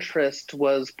main interest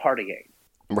was partying.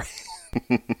 Right.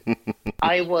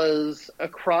 I was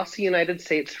across the United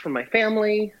States from my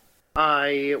family.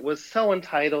 I was so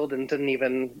entitled and didn't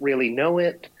even really know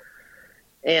it.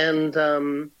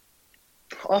 And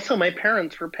also my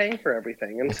parents were paying for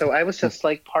everything. And so I was just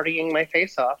like partying my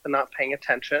face off and not paying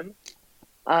attention.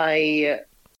 I,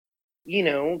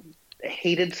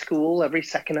 hated school every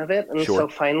second of it. And Sure. So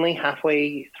finally,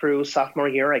 halfway through sophomore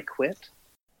year, I quit.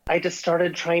 I just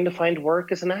started trying to find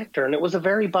work as an actor, and it was a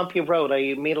very bumpy road.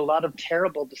 I made a lot of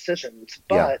terrible decisions,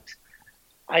 but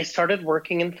I started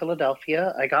working in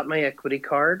Philadelphia. I got my equity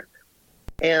card,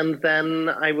 and then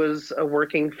I was a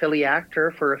working Philly actor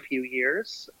for a few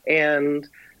years. And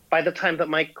by the time that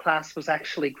my class was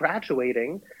actually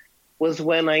graduating was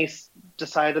when I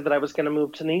decided that I was going to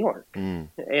move to New York.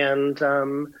 And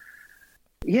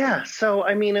Yeah, so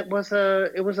I mean, it was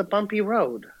a bumpy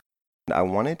road. I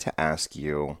wanted to ask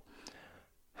you,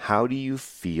 how do you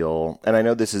feel? And I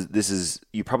know this is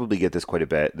you probably get this quite a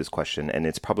bit, this question, and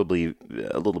it's probably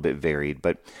a little bit varied,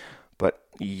 but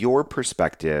your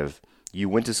perspective, you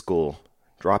went to school,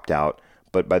 dropped out,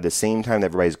 but by the same time that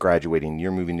everybody's graduating,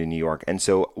 you're moving to New York. And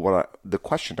so the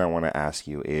question I want to ask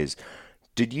you is,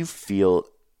 did you feel,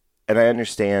 and I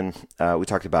understand, we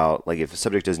talked about, like, if a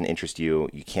subject doesn't interest you,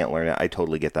 you can't learn it. I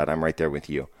totally get that. I'm right there with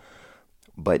you.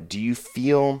 But do you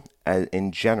feel,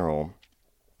 in general,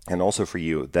 and also for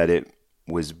you, that it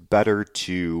was better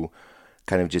to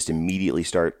kind of just immediately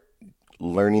start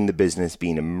learning the business,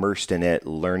 being immersed in it,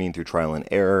 learning through trial and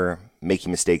error, making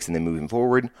mistakes, and then moving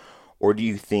forward? Or do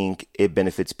you think it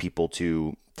benefits people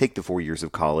to take the 4 years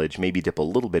of college, maybe dip a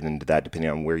little bit into that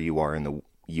depending on where you are in the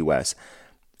U.S.,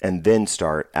 and then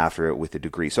start after it with a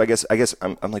degree? So I guess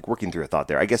I'm like working through a thought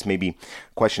there. I guess maybe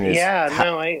question is,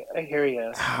 I hear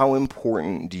you. How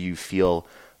important do you feel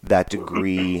that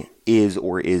degree is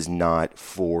or is not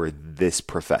for this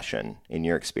profession in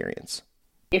your experience?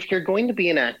 If you're going to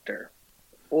be an actor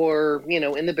or,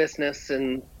 in the business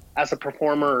and as a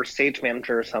performer or stage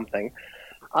manager or something,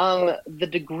 the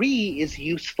degree is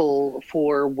useful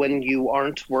for when you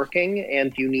aren't working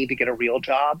and you need to get a real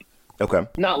job. Okay.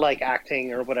 Not like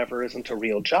acting or whatever isn't a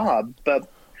real job, but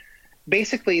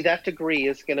basically that degree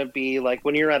is going to be like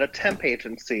when you're at a temp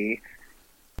agency,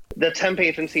 the temp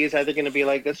agency is either going to be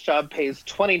like, this job pays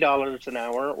 $20 an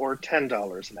hour or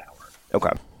 $10 an hour.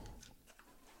 Okay.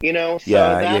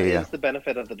 That is the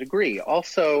benefit of the degree.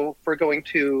 Also, for going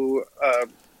to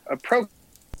a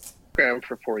program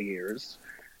for 4 years,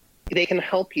 they can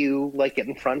help you like get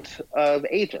in front of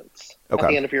agents at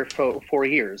the end of your 4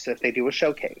 years if they do a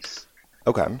showcase.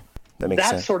 Okay. That makes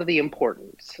sense. That's sort of the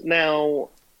importance. Now,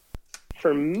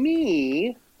 for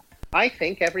me, I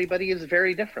think everybody is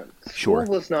very different. Sure.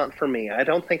 School was not for me. I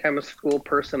don't think I'm a school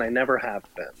person. I never have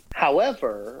been.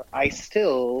 However, I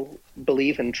still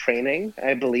believe in training.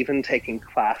 I believe in taking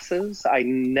classes. I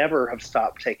never have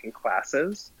stopped taking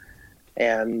classes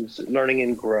and learning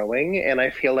and growing. And I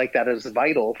feel like that is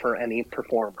vital for any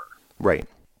performer. Right.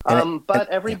 But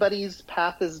everybody's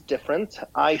path is different.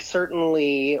 I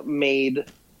certainly made,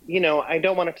 I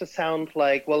don't want it to sound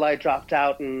like, well, I dropped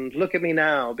out and look at me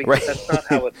now, because that's not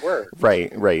how it works.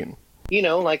 Right.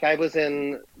 Like I was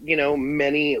in,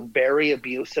 many very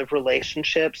abusive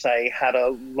relationships. I had a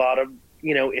lot of,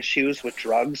 issues with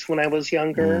drugs when I was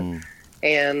younger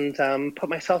and put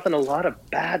myself in a lot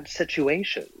of bad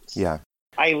situations. Yeah.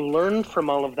 I learned from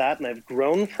all of that and I've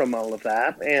grown from all of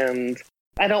that. And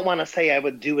I don't want to say I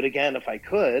would do it again if I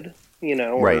could,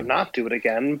 or not do it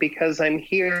again, because I'm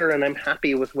here and I'm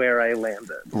happy with where I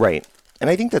landed. Right. And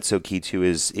I think that's so key too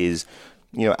is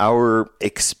our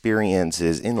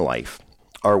experiences in life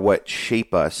are what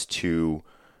shape us to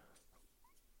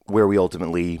where we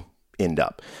ultimately end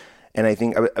up. And I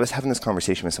think I was having this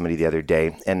conversation with somebody the other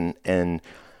day, and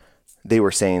they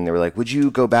were like, would you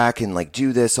go back and like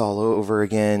do this all over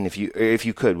again? If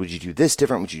you could, would you do this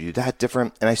different? Would you do that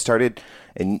different? And I started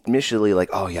initially like,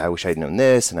 oh yeah, I wish I'd known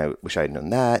this, and I wish I'd known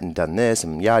that, and done this,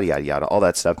 and yada, yada, yada, all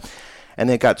that stuff. And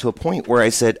then it got to a point where I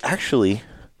said, actually,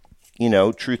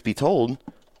 truth be told,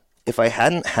 if I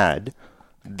hadn't had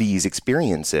these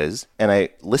experiences, and I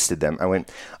listed them, I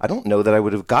went, I don't know that I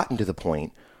would have gotten to the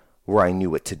point where I knew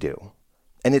what to do.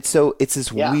 And it's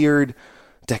this weird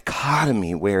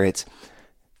dichotomy where it's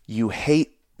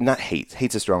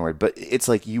hate's a strong word, but it's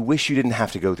like you wish you didn't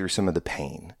have to go through some of the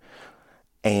pain.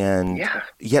 And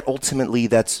yet ultimately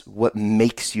that's what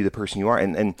makes you the person you are.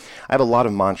 And I have a lot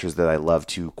of mantras that I love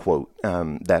to quote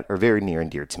that are very near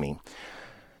and dear to me.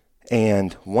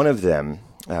 And one of them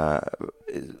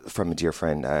from a dear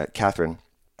friend, Catherine,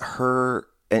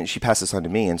 and she passed this on to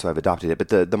me, and so I've adopted it. But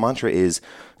the mantra is,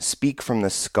 speak from the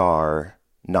scar,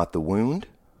 not the wound.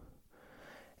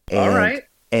 All right,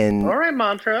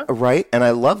 mantra. Right. And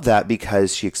I love that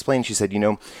because she explained, she said,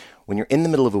 when you're in the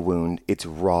middle of a wound, it's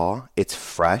raw, it's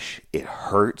fresh, it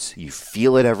hurts, you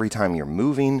feel it every time you're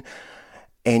moving,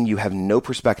 and you have no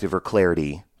perspective or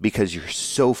clarity because you're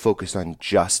so focused on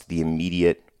just the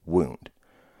immediate wound.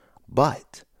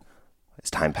 But as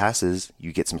time passes,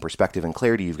 you get some perspective and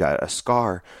clarity, you've got a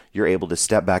scar, you're able to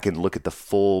step back and look at the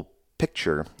full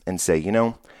picture and say,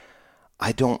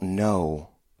 I don't know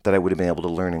that I would have been able to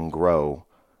learn and grow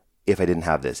if I didn't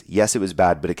have this. Yes, it was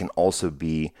bad, but it can also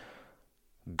be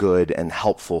good and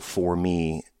helpful for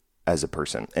me as a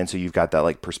person. And so you've got that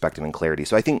like perspective and clarity.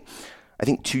 So I think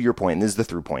to your point, and this is the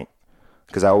through point,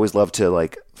 because I always love to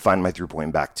like find my through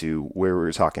point back to where we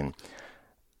were talking.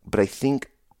 But I think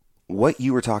what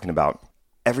you were talking about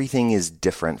everything is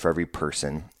different for every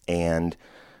person. And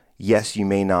yes, you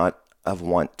may not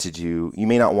want to do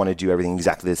everything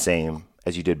exactly the same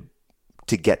as you did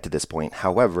to get to this point.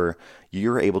 However,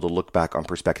 you're able to look back on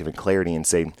perspective and clarity and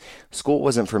say, school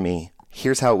wasn't for me.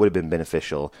 Here's how it would have been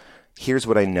beneficial. Here's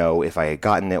what I know. If I had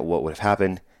gotten it, what would have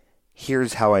happened?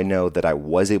 Here's how I know that I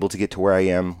was able to get to where I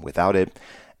am without it.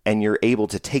 And you're able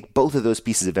to take both of those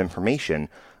pieces of information,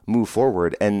 move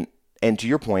forward, and to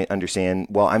your point, understand,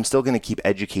 well, I'm still going to keep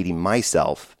educating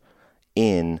myself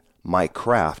in my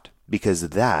craft, because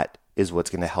that is what's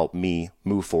going to help me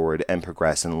move forward and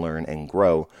progress and learn and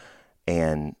grow.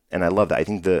 And I love that. I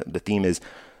think the theme is,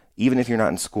 even if you're not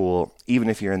in school, even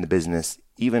if you're in the business,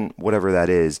 even whatever that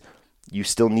is, you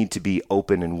still need to be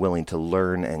open and willing to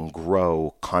learn and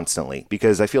grow constantly.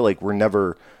 Because I feel like we're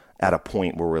never at a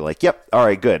point where we're like, yep, all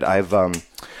right, good. I've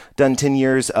done 10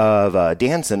 years of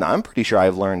dance, and I'm pretty sure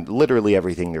I've learned literally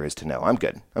everything there is to know. I'm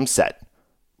good. I'm set.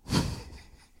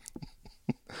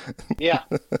 Yeah.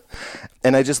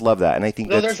 And I just love that. And I think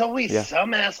there's always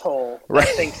some asshole that right.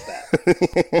 thinks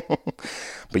that.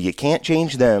 But you can't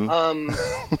change them.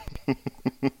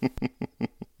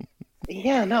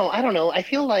 Yeah, no, I don't know. I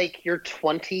feel like your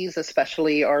 20s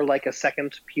especially are like a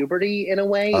second puberty in a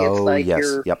way. Oh, it's like yes.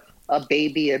 you're a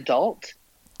baby adult.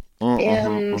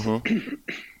 And,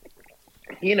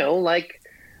 you know, like,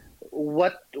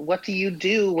 what do you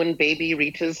do when baby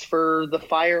reaches for the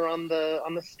fire on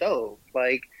the stove?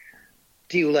 Like,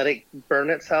 do you let it burn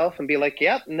itself and be like,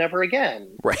 yep, never again?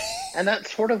 Right. And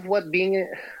that's sort of what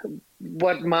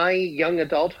my young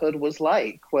adulthood was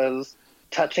like, was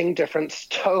touching different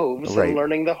stoves and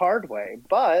learning the hard way.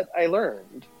 But I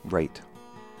learned. Right.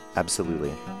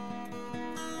 Absolutely.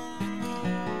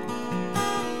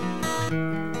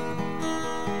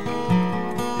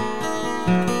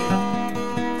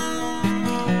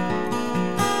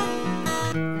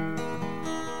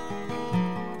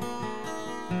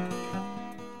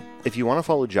 If you want to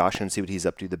follow Josh and see what he's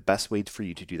up to, the best way for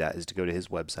you to do that is to go to his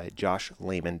website,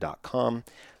 joshlamon.com.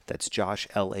 That's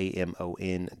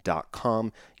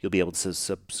joshlamon.com. You'll be able to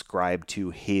subscribe to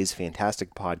his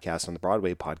fantastic podcast on the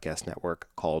Broadway Podcast Network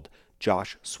called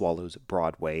Josh Swallows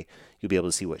Broadway. You'll be able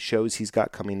to see what shows he's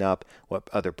got coming up, what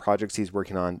other projects he's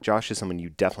working on. Josh is someone you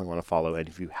definitely want to follow, and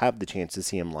if you have the chance to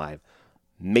see him live,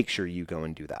 make sure you go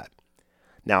and do that.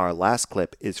 Now, our last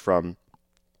clip is from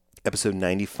episode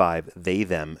 95, They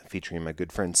Them, featuring my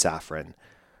good friend Saffron.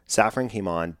 Saffron came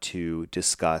on to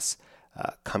discuss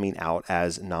coming out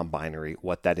as non-binary,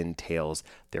 what that entails,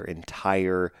 their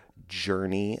entire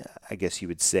journey, I guess you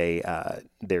would say,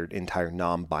 their entire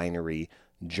non-binary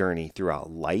journey throughout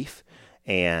life.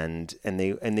 And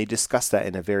they discuss that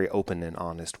in a very open and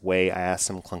honest way. I asked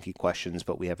some clunky questions,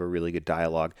 but we have a really good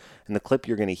dialogue. And the clip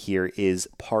you're going to hear is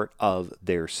part of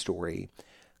their story,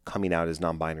 coming out as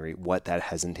non-binary, what that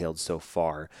has entailed so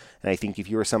far. And I think if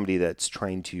you are somebody that's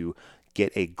trying to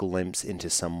get a glimpse into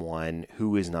someone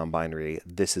who is non-binary,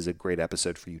 this is a great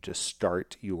episode for you to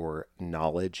start your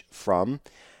knowledge from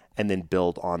and then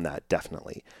build on that,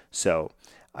 definitely. So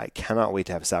I cannot wait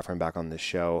to have Saffron back on this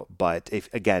show. But if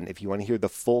you want to hear the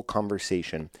full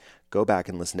conversation, go back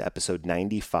and listen to episode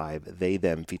 95, They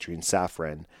Them, featuring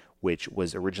Saffron, which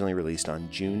was originally released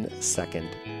on June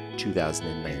 2nd,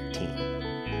 2019.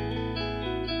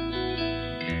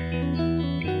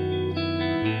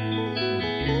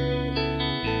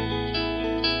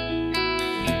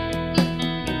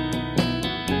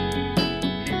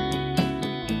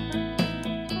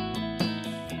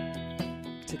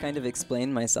 Kind of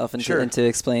explain myself and to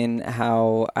explain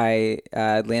how I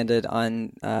landed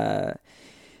on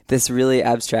this really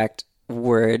abstract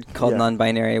word called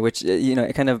non-binary, which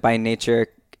kind of by nature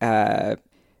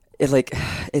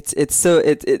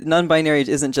non-binary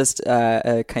isn't just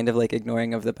a kind of like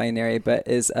ignoring of the binary, but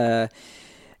is a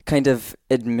kind of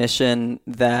admission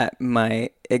that my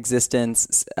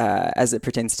existence as it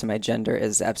pertains to my gender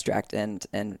is abstract and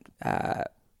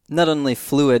not only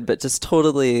fluid, but just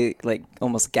totally like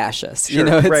almost gaseous. Sure.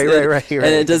 Right. And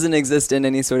it doesn't exist in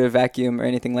any sort of vacuum or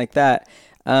anything like that.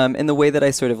 And the way that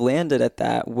I sort of landed at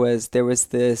that was there was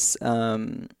this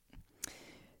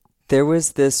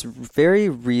very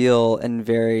real and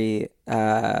very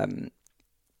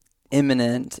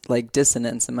imminent like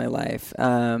dissonance in my life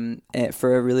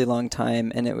for a really long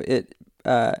time, and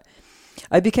I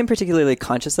became particularly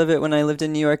conscious of it when I lived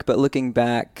in New York. But looking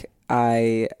back,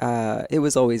 it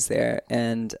was always there,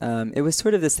 and it was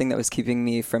sort of this thing that was keeping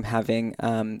me from having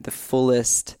the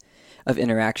fullest of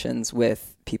interactions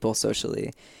with people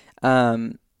socially,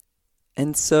 and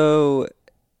so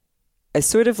I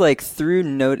sort of like through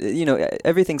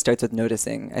everything starts with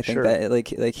noticing. I think that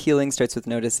like healing starts with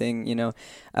noticing,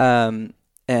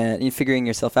 and figuring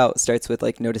yourself out starts with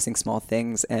like noticing small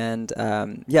things. And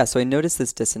so I noticed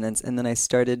this dissonance, and then I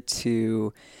started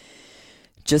to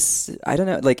just, I don't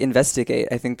know, like investigate.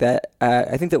 I think that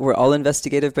we're all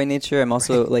investigative by nature. I'm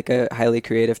also like a highly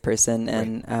creative person,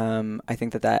 and I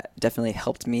think that definitely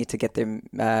helped me to get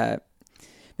there.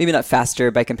 Maybe not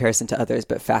faster by comparison to others,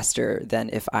 but faster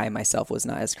than if I myself was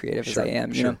not as creative as I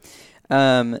am. You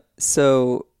know,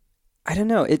 so I don't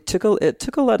know. It took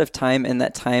a lot of time, and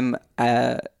that time,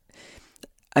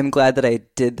 I'm glad that I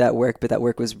did that work, but that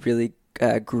work was really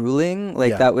grueling.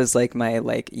 Like that was like my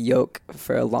like yoke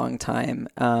for a long time.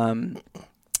 And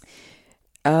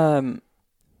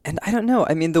I don't know.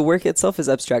 I mean, the work itself is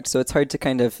abstract, so it's hard to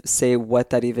kind of say what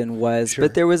that even was.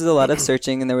 But there was a lot of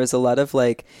searching, and there was a lot of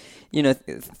like, you know,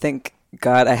 thank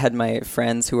God I had my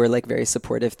friends who were like very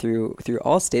supportive through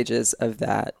all stages of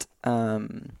that.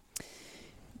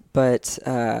 But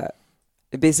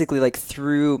basically, like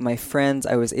through my friends,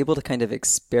 I was able to kind of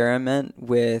experiment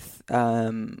with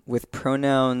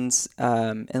pronouns,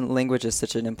 and language is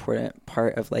such an important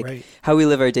part of like how we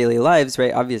live our daily lives,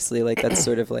 right? Obviously, like that's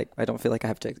sort of like, I don't feel like I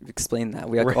have to explain that.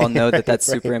 We all know that that's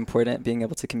super important, being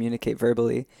able to communicate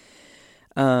verbally.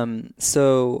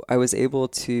 So I was able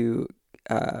to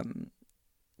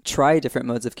try different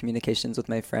modes of communications with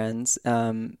my friends,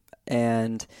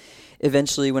 and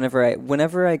eventually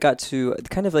whenever I got to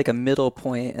kind of like a middle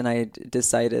point, and I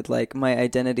decided like my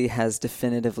identity has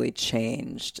definitively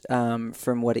changed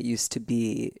from what it used to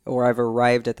be, or I've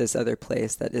arrived at this other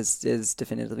place that is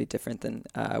definitively different than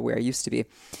where I used to be.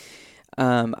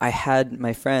 I had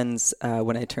my friends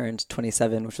when I turned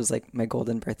 27, which was like my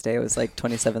golden birthday. It was like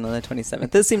 27 on the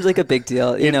 27th. This seems like a big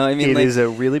deal, you know. I mean, it like, is a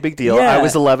really big deal. Yeah. I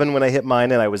was 11 when I hit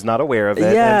mine, and I was not aware of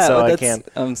it. Yeah, and so well, I can't.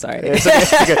 I'm sorry. It's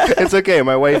okay. It's okay.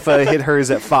 My wife hit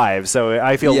hers at 5, so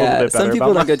I feel a little bit better. Some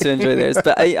people about don't get to enjoy theirs,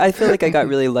 but I feel like I got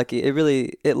really lucky.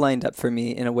 It lined up for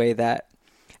me in a way that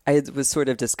I was sort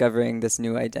of discovering this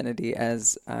new identity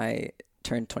as I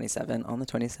turned 27 on the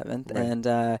 27th.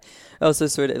 And also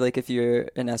sort of like if you're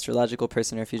an astrological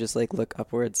person, or if you just like look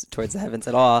upwards towards the heavens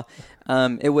at all,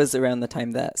 it was around the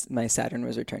time that my Saturn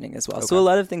was returning as well. So a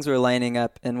lot of things were lining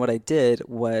up, and what I did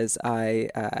was I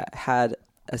had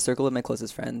a circle of my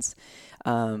closest friends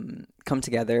come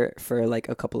together for like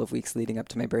a couple of weeks leading up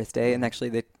to my birthday, and actually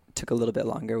they took a little bit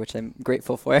longer, which I'm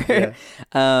grateful for.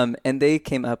 And they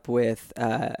came up with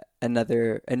a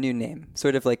new name,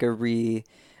 sort of like a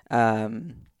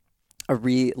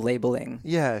relabeling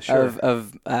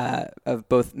of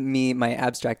both me, my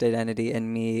abstract identity,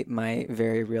 and me, my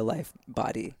very real life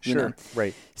body. You know?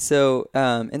 Right. So,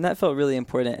 and that felt really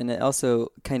important, and it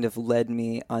also kind of led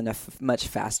me on a much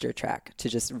faster track to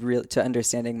just to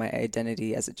understanding my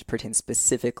identity as it pertains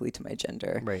specifically to my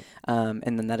gender. Right.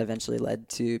 And then that eventually led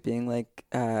to being like,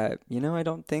 I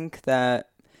don't think that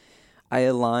I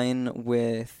align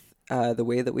with the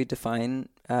way that we define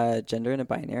gender in a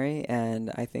binary, and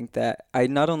I think that I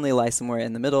not only lie somewhere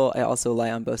in the middle, I also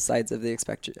lie on both sides of the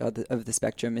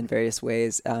spectrum in various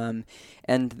ways, and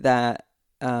that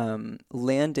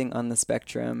landing on the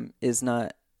spectrum is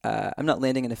not I'm not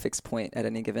landing in a fixed point at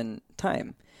any given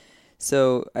time.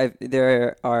 So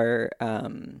there are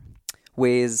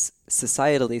ways,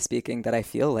 societally speaking, that I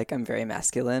feel like I'm very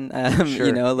masculine.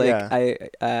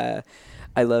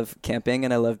 I love camping,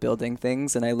 and I love building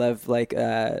things, and I love like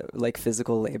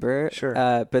physical labor.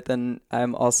 But then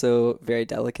I'm also very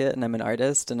delicate, and I'm an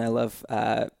artist, and I love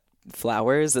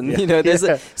flowers, and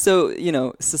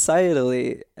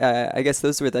societally, I guess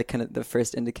those were the kind of the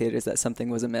first indicators that something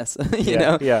was amiss.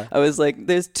 I was like,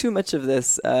 there's too much of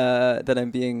this that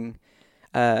I'm being.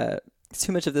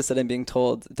 Too much of this that I'm being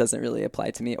told doesn't really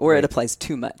apply to me, or it applies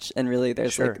too much. And really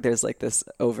there's like this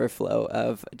overflow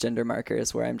of gender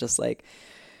markers where I'm just like,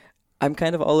 I'm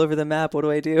kind of all over the map. What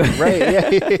do I do? Right.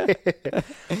 Yeah.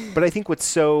 But I think what's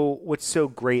so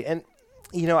great, and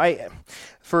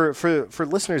for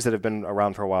listeners that have been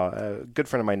around for a while, a good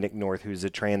friend of mine, Nick North, who's a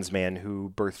trans man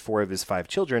who birthed 4 of his 5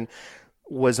 children,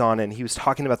 was on, and he was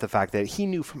talking about the fact that he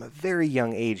knew from a very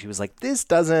young age, he was like, this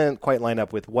doesn't quite line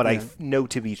up with what I know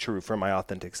to be true for my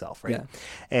authentic self, right?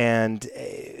 And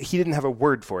he didn't have a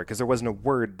word for it because there wasn't a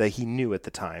word that he knew at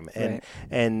the time.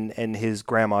 And his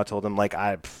grandma told him, like,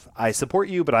 I support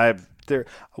you, but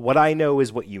what I know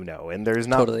is what you know, and there's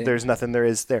nothing there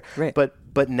is there. Right.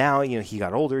 But now, he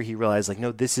got older, he realized, like,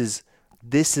 no, this is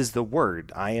the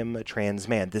word. I am a trans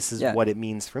man. This is what it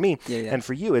means for me. And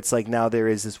for you, it's like now there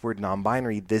is this word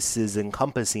non-binary. This is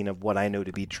encompassing of what I know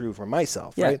to be true for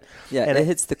myself, right? Yeah, and it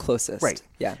hits the closest. Right.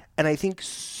 Yeah. And I think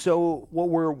so what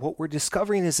we're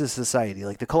discovering as a society,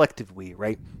 like the collective we,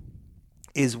 right,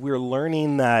 is we're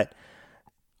learning that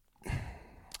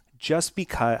just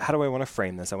because, how do I want to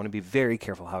frame this? I want to be very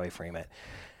careful how I frame it.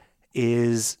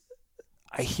 Is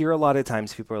I hear a lot of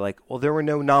times people are like, well, there were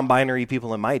no non-binary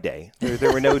people in my day.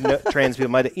 There were no trans people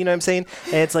in my day. You know what I'm saying?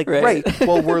 And it's like, right.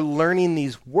 Well, we're learning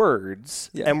these words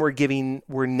and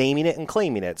we're naming it and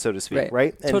claiming it, so to speak.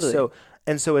 Right. And totally.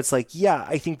 so it's like, yeah,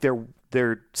 I think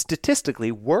there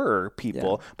statistically were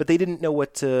people, but they didn't know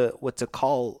what to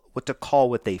call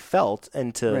what they felt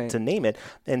and to name it.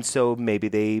 And so maybe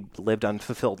they lived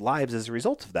unfulfilled lives as a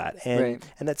result of that. And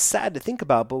that's sad to think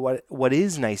about. But what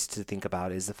is nice to think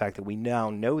about is the fact that we now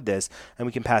know this and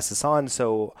we can pass this on.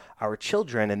 So our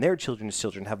children and their children's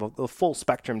children have a full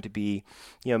spectrum to be,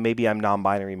 maybe I'm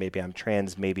non-binary, maybe I'm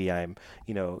trans, maybe I'm,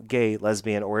 gay,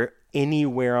 lesbian, or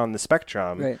anywhere on the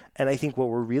spectrum. Right. And I think what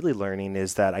we're really learning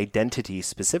is that identity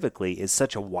specifically is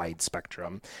such a wide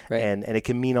spectrum. Right. And it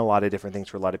can mean a lot of different things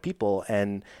for a lot of people.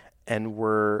 And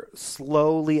we're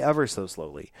slowly, ever so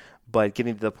slowly, but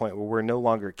getting to the point where we're no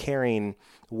longer caring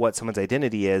what someone's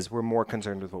identity is. We're more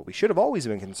concerned with what we should have always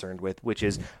been concerned with, which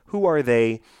is who are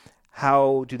they?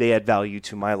 How do they add value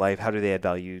to my life? How do they add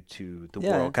value to the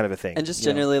world? Kind of a thing. And just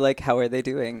generally, like, how are they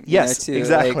doing? Yes, too.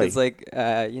 exactly. Like, it's like,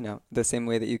 the same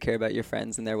way that you care about your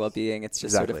friends and their well-being. It's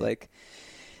just sort of like,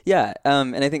 and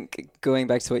I think going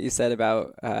back to what you said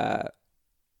about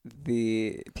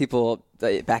the people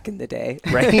back in the day.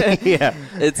 Right, yeah.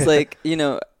 It's like,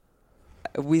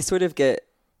 we sort of get,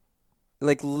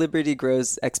 like, liberty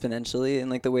grows exponentially, and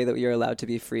like the way that we are allowed to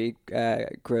be free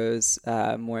grows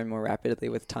more and more rapidly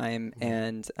with time,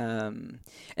 and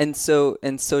so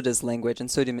does language, and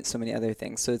so do so many other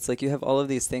things. So it's like you have all of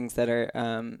these things that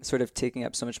are sort of taking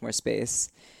up so much more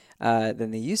space than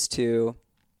they used to.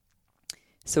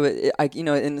 So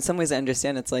in some ways I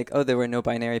understand. It's like, oh, there were no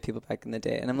binary people back in the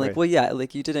day, and I'm like, well, yeah,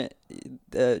 like you didn't.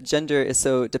 Gender is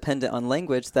so dependent on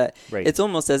language that it's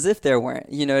almost as if there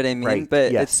weren't. You know what I mean? Right.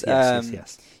 But yes, it's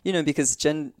yes. Because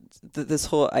this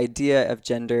whole idea of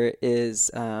gender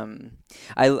is.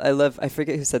 I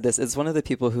forget who said this. It's one of the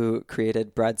people who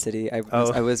created Broad City. I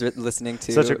was listening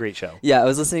to such a great show. Yeah, I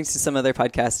was listening to some other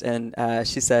podcast, and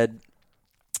she said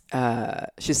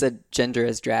gender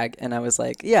is drag, and I was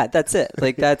like, yeah, that's it.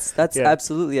 Like that's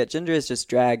absolutely it. Gender is just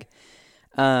drag,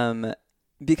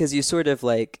 because you sort of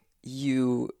like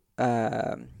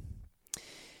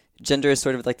gender is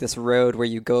sort of like this road where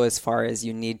you go as far as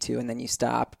you need to, and then you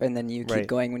stop, and then you keep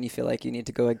going when you feel like you need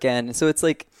to go again. So it's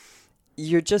like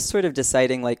you're just sort of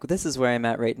deciding, like, this is where I'm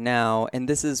at right now, and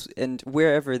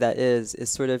wherever that is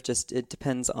sort of just, it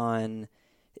depends on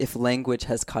if language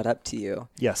has caught up to you.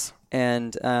 Yes.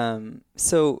 And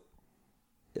so,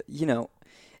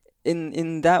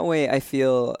 in that way, I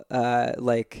feel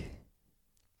like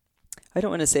I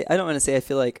don't want to say I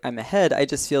feel like I'm ahead. I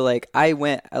just feel like I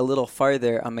went a little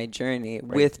farther on my journey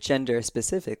with gender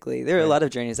specifically. There are a lot of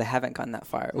journeys I haven't gone that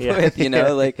far with.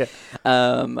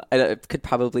 I could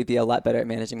probably be a lot better at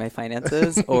managing my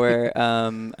finances, or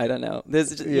I don't know.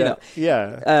 There's just,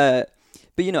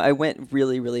 But, I went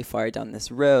really, really far down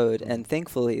this road, and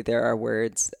thankfully there are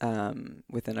words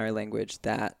within our language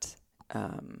that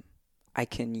I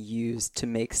can use to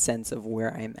make sense of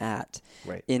where I'm at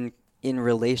in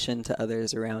relation to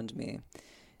others around me.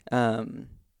 And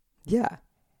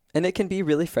it can be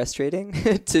really frustrating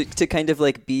to kind of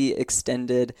like be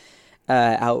extended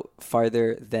out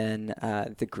farther than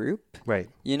the group. Right.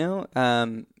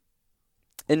 And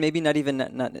maybe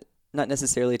not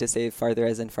necessarily to say farther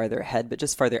as in farther ahead, but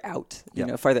just farther out,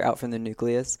 farther out from the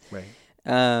nucleus. Right.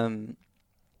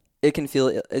 It can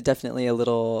feel definitely a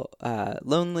little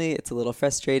lonely. It's a little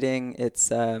frustrating. It's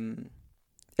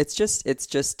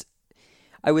just,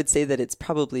 I would say that it's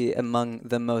probably among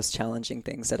the most challenging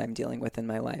things that I'm dealing with in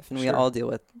my life. And we all deal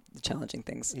with challenging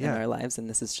things in our lives, and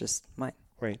this is just mine.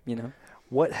 Right.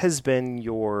 What has been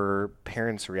your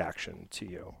parents' reaction to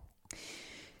you?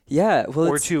 Yeah.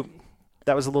 Well,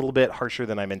 that was a little bit harsher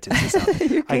than I meant it to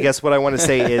sound. I guess what I want to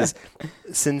say is,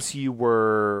 since you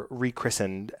were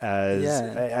rechristened as,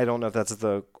 I don't know if that's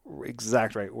the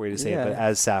exact right way to say it, but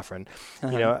as Saffron,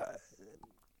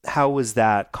 how was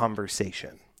that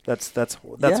conversation? That's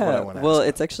what I want to ask. Well,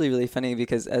 it's actually really funny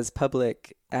because as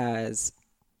public as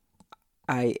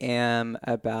I am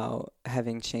about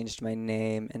having changed my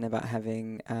name and about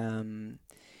having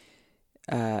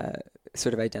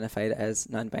sort of identified as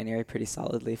non-binary pretty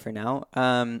solidly for now.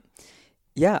 I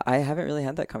haven't really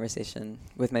had that conversation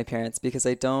with my parents because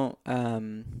I don't,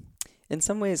 in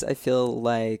some ways I feel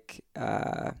like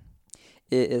it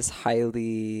is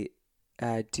highly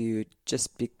due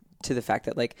to the fact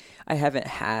that like I haven't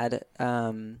had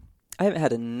a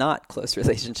not close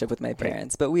relationship with my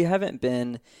parents, but we haven't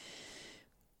been,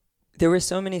 there were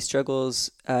so many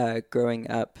struggles growing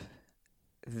up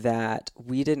that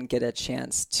we didn't get a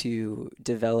chance to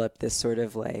develop this sort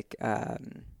of like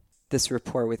this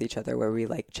rapport with each other where we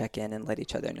like check in and let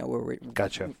each other know where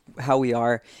how we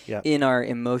are in our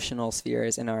emotional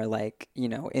spheres, in our like, you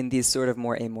know, in these sort of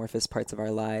more amorphous parts of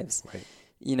our lives. Right.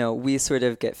 You know, we sort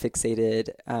of get fixated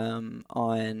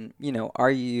on, you know,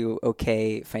 are you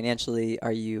okay financially?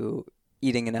 Are you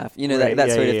eating enough? You know,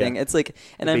 that sort of thing. It's like,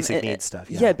 and basic needs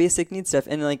stuff. Yeah, basic needs stuff.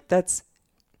 And like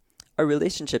our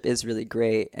relationship is really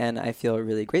great, and I feel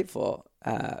really grateful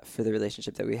for the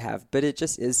relationship that we have. But it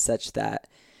just is such that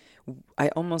I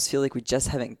almost feel like we just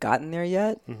haven't gotten there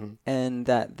yet, and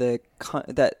that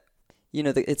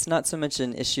it's not so much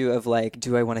an issue of like,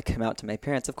 do I want to come out to my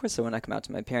parents? Of course I want to come out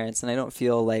to my parents, and I don't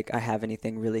feel like I have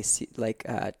anything really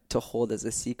to hold as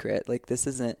a secret. Like, this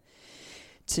isn't,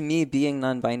 to me, being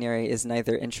non-binary is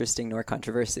neither interesting nor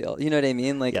controversial. You know what I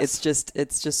mean? Like, it's just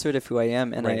sort of who I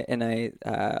am, and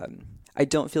I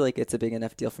don't feel like it's a big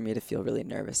enough deal for me to feel really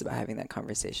nervous about having that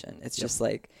conversation. It's just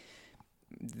like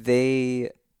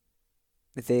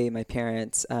my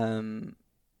parents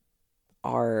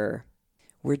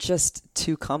we're just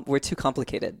too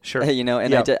complicated. Sure. You know,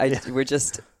 and we're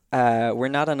just we're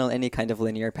not on any kind of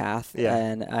linear path,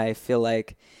 and I feel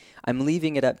like I'm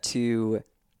leaving it up to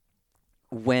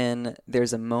when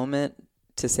there's a moment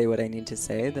to say what I need to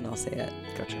say, then I'll say it.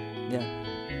 Gotcha. Yeah.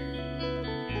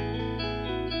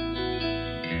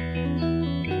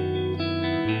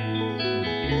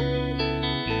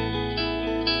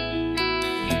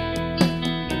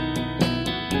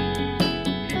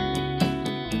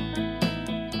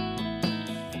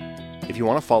 If you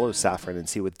want to follow Saffron and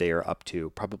see what they are up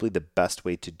to, probably the best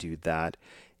way to do that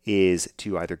is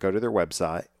to either go to their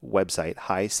website,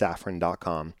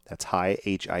 hisaffron.com. That's high,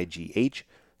 H-I-G-H,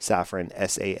 Saffron,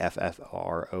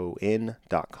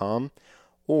 SAFFRON.com,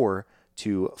 or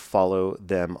to follow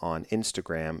them on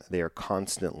Instagram. They are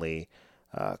constantly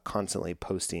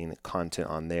posting content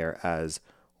on there as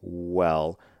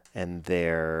well. And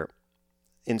their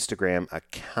Instagram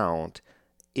account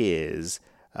is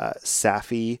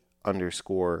Saffie_good,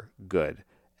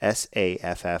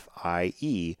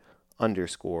 SAFFIE_good,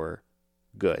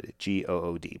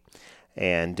 GOOD.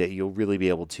 And you'll really be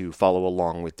able to follow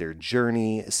along with their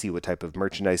journey, see what type of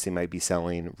merchandise they might be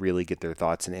selling, really get their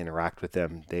thoughts and interact with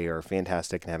them. They are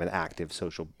fantastic and have an active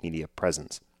social media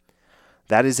presence.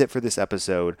 That is it for this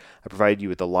episode. I provided you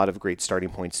with a lot of great starting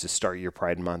points to start your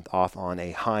Pride Month off on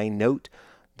a high note.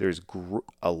 There's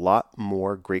a lot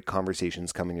more great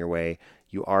conversations coming your way.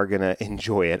 You are going to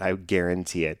enjoy it. I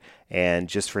guarantee it. And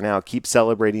just for now, keep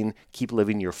celebrating, keep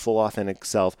living your full authentic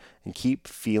self, and keep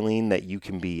feeling that you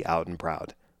can be out and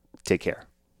proud. Take care.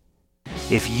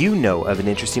 If you know of an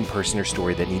interesting person or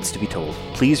story that needs to be told,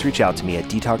 please reach out to me at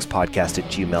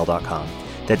detoxpodcast@gmail.com.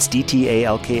 That's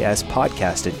DTALKS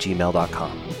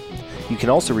podcast@gmail.com. You can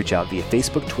also reach out via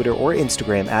Facebook, Twitter, or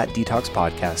Instagram at Detox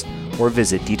Podcast, or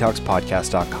visit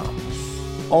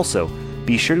detoxpodcast.com. Also,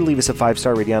 be sure to leave us a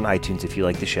 5-star rating on iTunes if you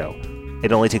like the show.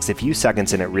 It only takes a few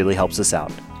seconds and it really helps us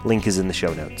out. Link is in the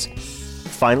show notes.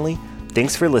 Finally,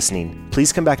 thanks for listening.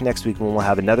 Please come back next week when we'll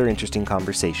have another interesting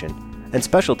conversation. And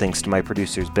special thanks to my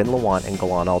producers Ben Loewen and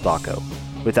Galan Aldaco.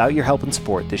 Without your help and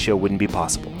support, this show wouldn't be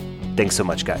possible. Thanks so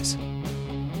much, guys.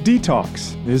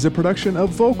 Detox is a production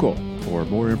of Vocal. For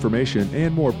more information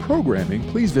and more programming,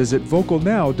 please visit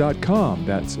vocalnow.com.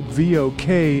 That's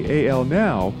VOKAL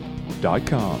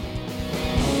now.com.